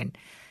crying. And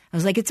I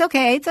was like, it's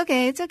okay.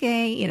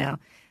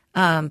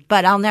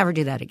 But I'll never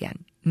do that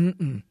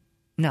again.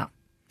 No.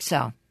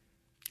 So.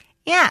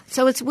 Yeah,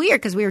 so it's weird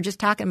because we were just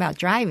talking about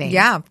driving.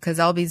 Yeah, because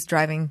Elby's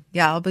driving.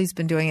 Yeah, Elby's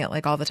been doing it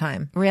like all the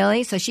time.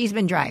 Really? So she's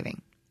been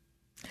driving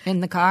in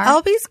the car?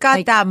 Elby's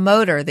got that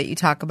motor that you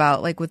talk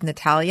about, like with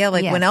Natalia.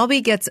 Like when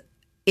Elby gets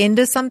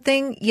into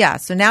something, yeah.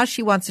 So now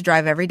she wants to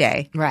drive every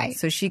day. Right.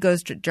 So she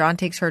goes, John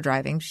takes her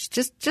driving. She's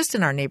just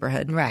in our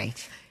neighborhood. Right.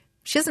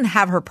 She doesn't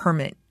have her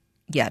permit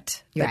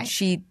yet, but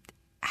she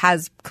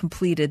has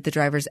completed the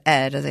driver's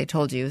ed, as I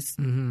told you,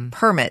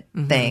 permit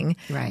thing.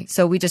 Right.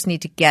 So we just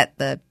need to get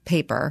the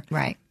paper.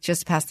 Right.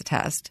 Just to pass the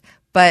test.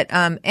 But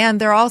and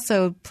they're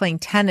also playing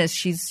tennis.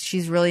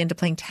 She's really into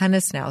playing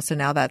tennis now. So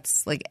now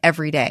that's like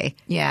every day.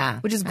 Yeah.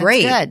 Which is That's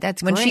great. good.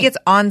 That's when great. she gets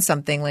on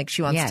something, like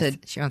she wants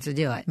she wants to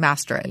do it.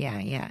 master it.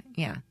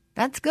 Yeah.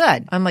 That's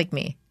good. Unlike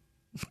me.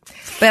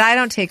 But I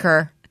don't take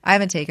her. I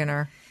haven't taken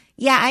her.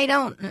 Yeah, I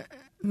don't.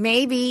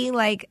 Maybe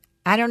like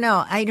I don't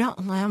know.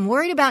 I'm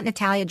worried about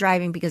Natalia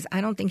driving because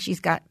I don't think she's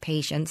got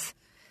patience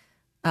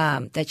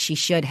that she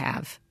should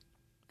have.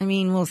 I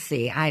mean, we'll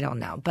see. I don't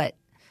know, but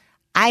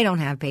I don't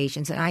have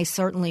patience, and I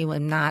certainly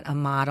am not a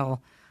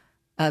model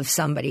of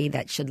somebody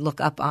that should look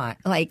up on.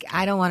 Like,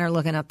 I don't want her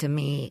looking up to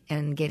me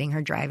and getting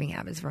her driving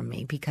habits from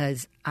me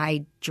because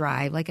I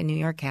drive like a New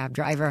York cab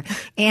driver,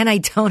 and I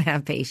don't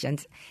have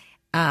patience.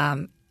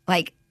 I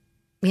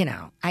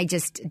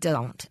just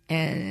don't.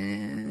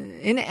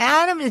 And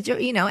Adam is,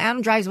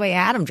 Adam drives the way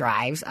Adam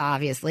drives,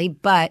 obviously.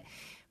 But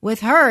with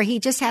her,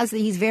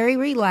 he's very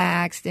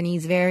relaxed and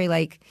he's very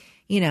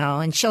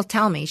and she'll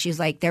tell me, she's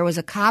like, there was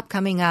a cop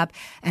coming up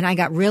and I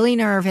got really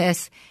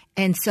nervous.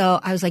 And so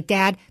I was like,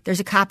 Dad, there's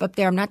a cop up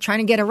there. I'm not trying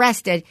to get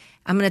arrested.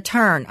 I'm going to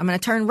turn. I'm going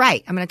to turn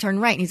right. I'm going to turn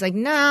right. And he's like,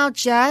 no,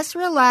 just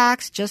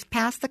relax. Just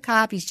pass the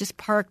cop. He's just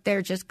parked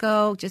there. Just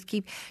go. Just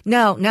keep.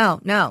 No.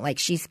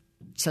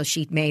 So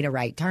she made a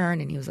right turn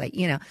and he was like,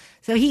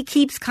 so he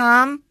keeps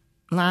calm,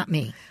 not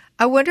me.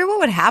 I wonder what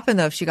would happen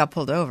though if she got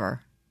pulled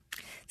over.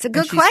 It's a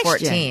good she's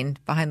question. 14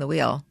 behind the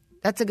wheel.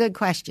 That's a good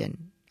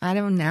question. I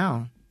don't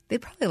know.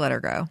 They'd probably let her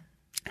go.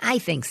 I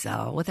think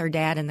so, with her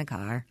dad in the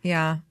car.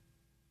 Yeah.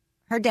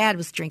 Her dad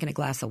was drinking a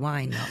glass of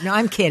wine, though. No,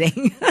 I'm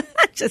kidding.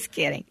 Just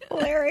kidding.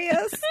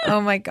 Hilarious.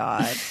 Oh, my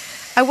God.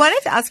 I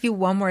wanted to ask you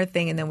one more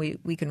thing, and then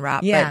we can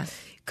wrap. Yeah.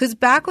 Because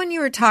back when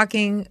you were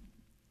talking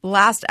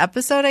last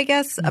episode, I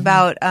guess,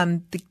 about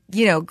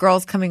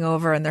girls coming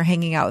over and they're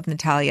hanging out with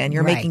Natalia and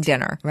you're making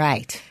dinner.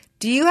 Right.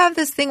 Do you have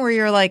this thing where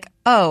you're like,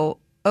 oh,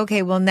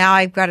 okay, well, now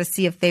I've got to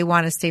see if they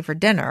want to stay for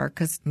dinner?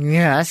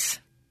 Yes.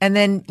 And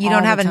then you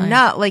don't have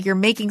enough. Like you're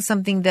making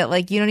something that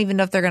like you don't even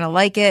know if they're going to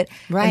like it.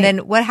 Right. And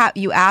then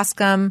you ask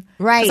them.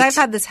 Right. Because I've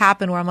had this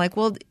happen where I'm like,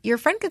 well, your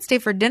friend could stay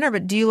for dinner,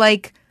 but do you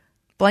like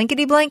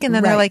blankety blank? And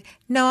then they're like,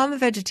 no, I'm a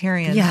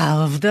vegetarian.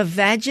 Yeah, the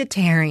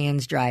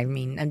vegetarians drive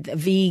me.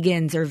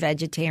 Vegans or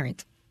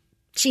vegetarians.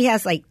 She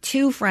has like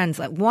two friends.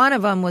 Like one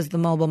of them was the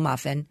mobile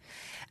muffin.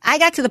 I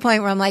got to the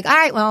point where I'm like, all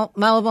right, well,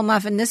 mobile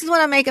muffin, this is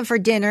what I'm making for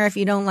dinner. If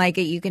you don't like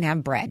it, you can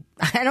have bread.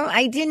 I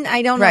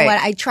don't know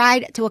what. I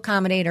tried to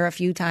accommodate her a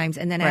few times.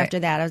 And then after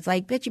that, I was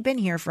like, bitch, you've been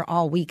here for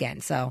all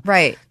weekend. So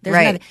there's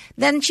nothing.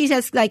 Then she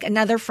has like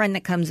another friend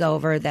that comes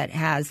over that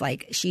has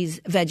like, she's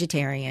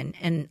vegetarian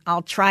and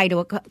I'll try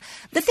to.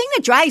 The thing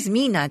that drives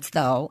me nuts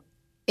though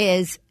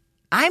is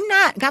I'm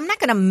not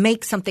going to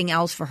make something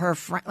else for her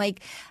friend.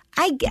 Like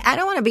I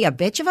don't want to be a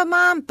bitch of a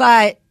mom,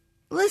 but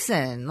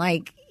listen,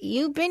 like,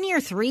 you've been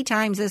here 3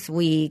 times this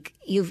week.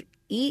 You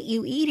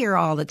eat here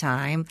all the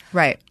time.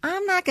 Right.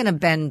 I'm not going to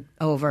bend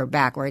over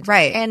backwards.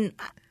 Right. And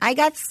I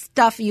got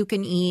stuff you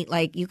can eat.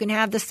 Like you can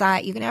have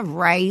you can have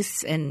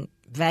rice and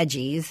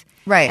veggies.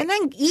 Right. And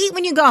then eat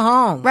when you go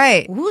home.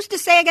 Right. Who's to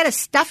say I got to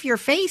stuff your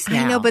face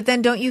now? I know, but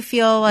then don't you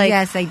feel like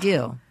yes, I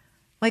do.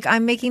 Like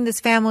I'm making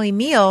this family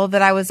meal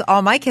that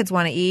all my kids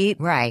want to eat.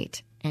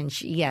 Right. And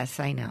yes,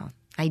 I know.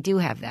 I do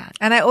have that.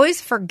 And I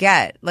always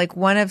forget, like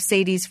one of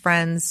Sadie's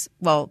friends,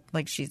 well,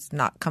 like she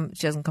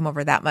doesn't come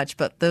over that much,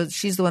 but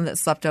she's the one that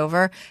slept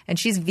over and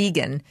she's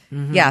vegan.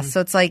 Mm-hmm. Yeah. So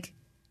it's like,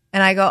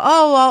 and I go,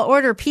 oh, well, I'll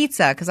order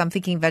pizza because I'm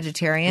thinking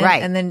vegetarian.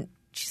 Right. And then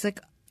she's like,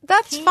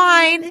 that's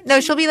fine.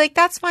 No, she'll be like,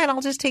 that's fine. I'll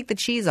just take the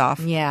cheese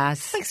off.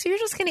 Yes. Like, so you're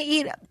just going to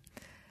eat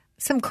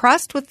some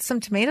crust with some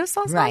tomato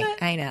sauce on it?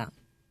 Right. I know.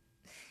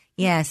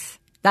 Yes.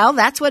 Well,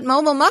 that's what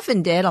Mobile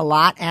Muffin did a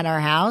lot at our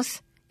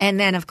house. And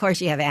then, of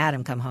course, you have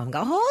Adam come home and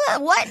go, hold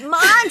on, what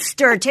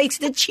monster takes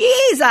the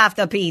cheese off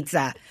the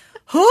pizza?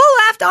 Who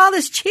left all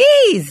this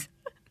cheese?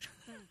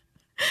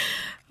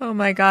 Oh,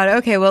 my God.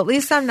 Okay, well, at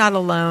least I'm not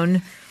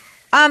alone.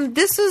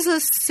 This was a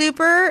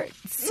super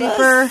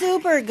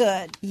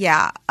good.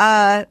 Yeah.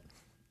 I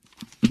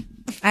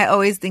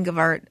always think of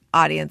our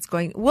audience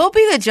going, we'll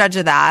be the judge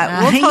of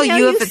that. We'll tell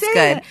you if it's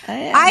good.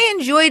 I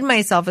enjoyed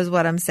myself is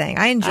what I'm saying.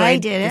 I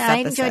enjoyed this episode. I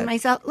enjoyed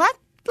myself.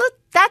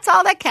 That's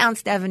all that counts,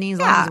 Stephanie, as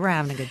long as we're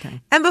having a good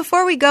time. And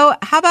before we go,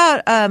 how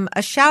about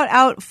a shout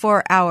out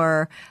for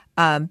our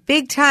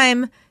big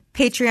time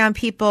Patreon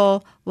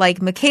people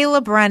like Michaela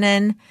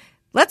Brennan.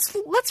 Let's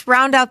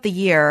round out the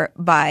year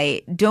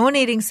by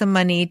donating some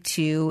money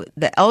to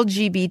the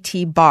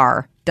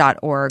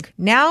LGBTbar.org.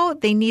 Now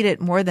they need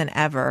it more than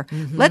ever.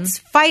 Mm-hmm. Let's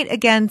fight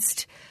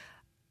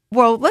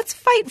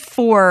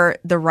for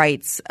the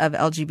rights of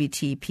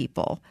LGBT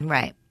people.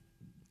 Right.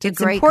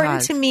 It's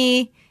important to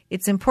me.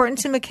 It's important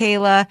to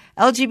Michaela,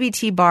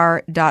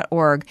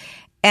 LGBTbar.org.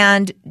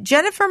 And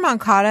Jennifer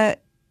Moncada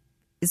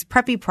is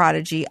Preppy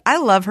Prodigy. I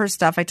love her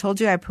stuff. I told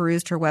you I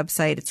perused her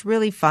website. It's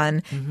really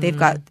fun. Mm-hmm. They've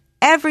got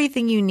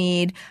everything you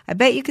need. I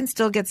bet you can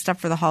still get stuff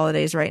for the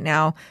holidays right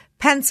now.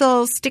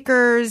 Pencils,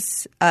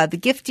 stickers, the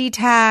gifty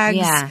tags.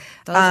 Yeah,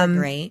 those are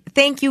great.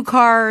 Thank you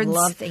cards.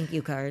 Love thank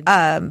you cards.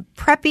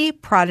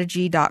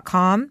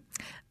 PreppyProdigy.com.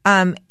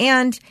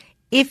 And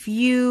if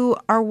you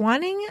are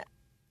wanting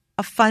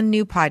a fun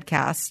new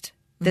podcast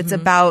that's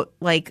about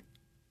like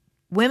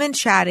women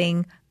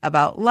chatting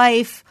about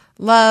life,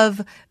 love,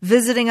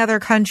 visiting other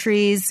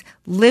countries,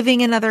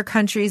 living in other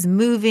countries,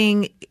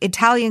 moving,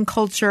 Italian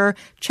culture,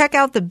 check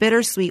out the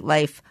Bittersweet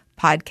Life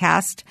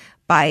podcast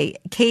by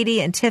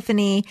Katie and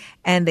Tiffany.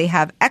 And they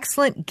have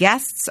excellent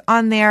guests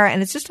on there.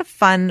 And it's just a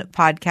fun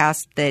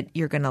podcast that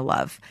you're going to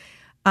love.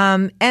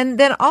 And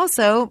then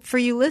also for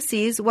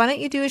Ulysses, why don't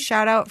you do a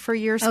shout out for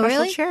your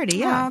special charity?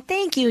 Yeah. Oh,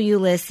 thank you,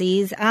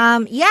 Ulysses.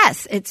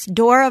 Yes, it's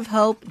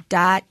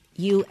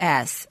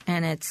doorofhope.us,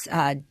 and it's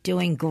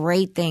doing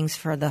great things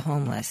for the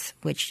homeless,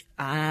 which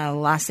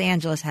Los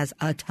Angeles has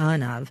a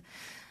ton of.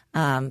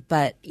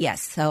 But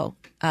yes, so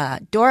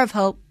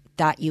doorofhope.us.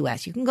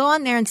 You can go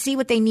on there and see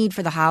what they need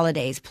for the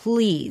holidays,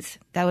 please.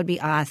 That would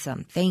be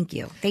awesome. Thank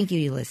you. Thank you,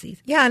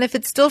 Ulysses. Yeah, and if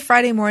it's still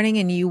Friday morning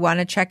and you want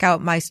to check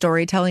out my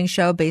storytelling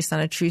show based on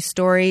a true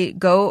story,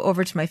 go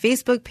over to my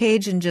Facebook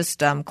page and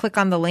just click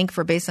on the link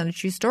for Based on a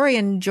True Story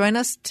and join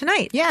us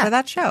tonight for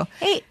that show.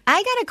 Hey,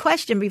 I got a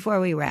question before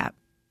we wrap.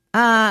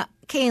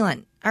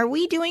 Kaylin, are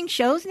we doing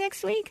shows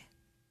next week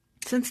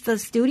since the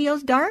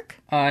studio's dark?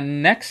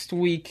 Next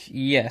week,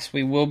 yes,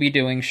 we will be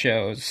doing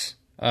shows.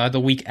 The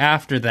week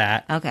after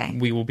that,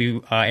 we will be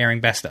airing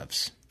best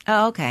ofs.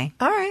 Oh, okay.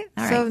 All right.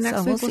 So next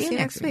week, we'll see you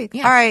next week.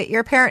 Yeah. All right.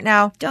 You're a parent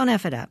now. Don't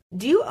F it up.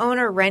 Do you own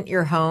or rent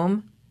your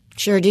home?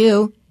 Sure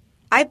do.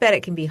 I bet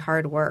it can be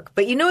hard work.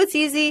 But you know what's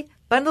easy?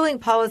 Bundling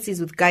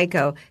policies with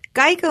Geico.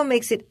 Geico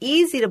makes it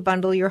easy to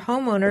bundle your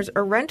homeowners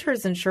or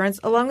renters insurance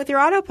along with your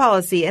auto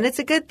policy. And it's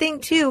a good thing,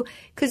 too,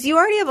 because you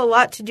already have a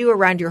lot to do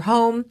around your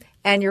home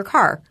and your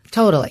car.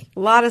 Totally. A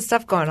lot of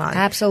stuff going on.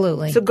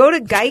 Absolutely. So go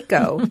to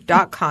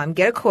geico.com,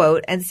 get a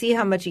quote, and see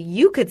how much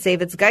you could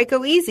save. It's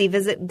Geico Easy.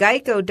 Visit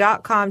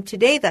geico.com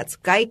today. That's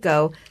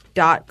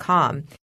geico.com.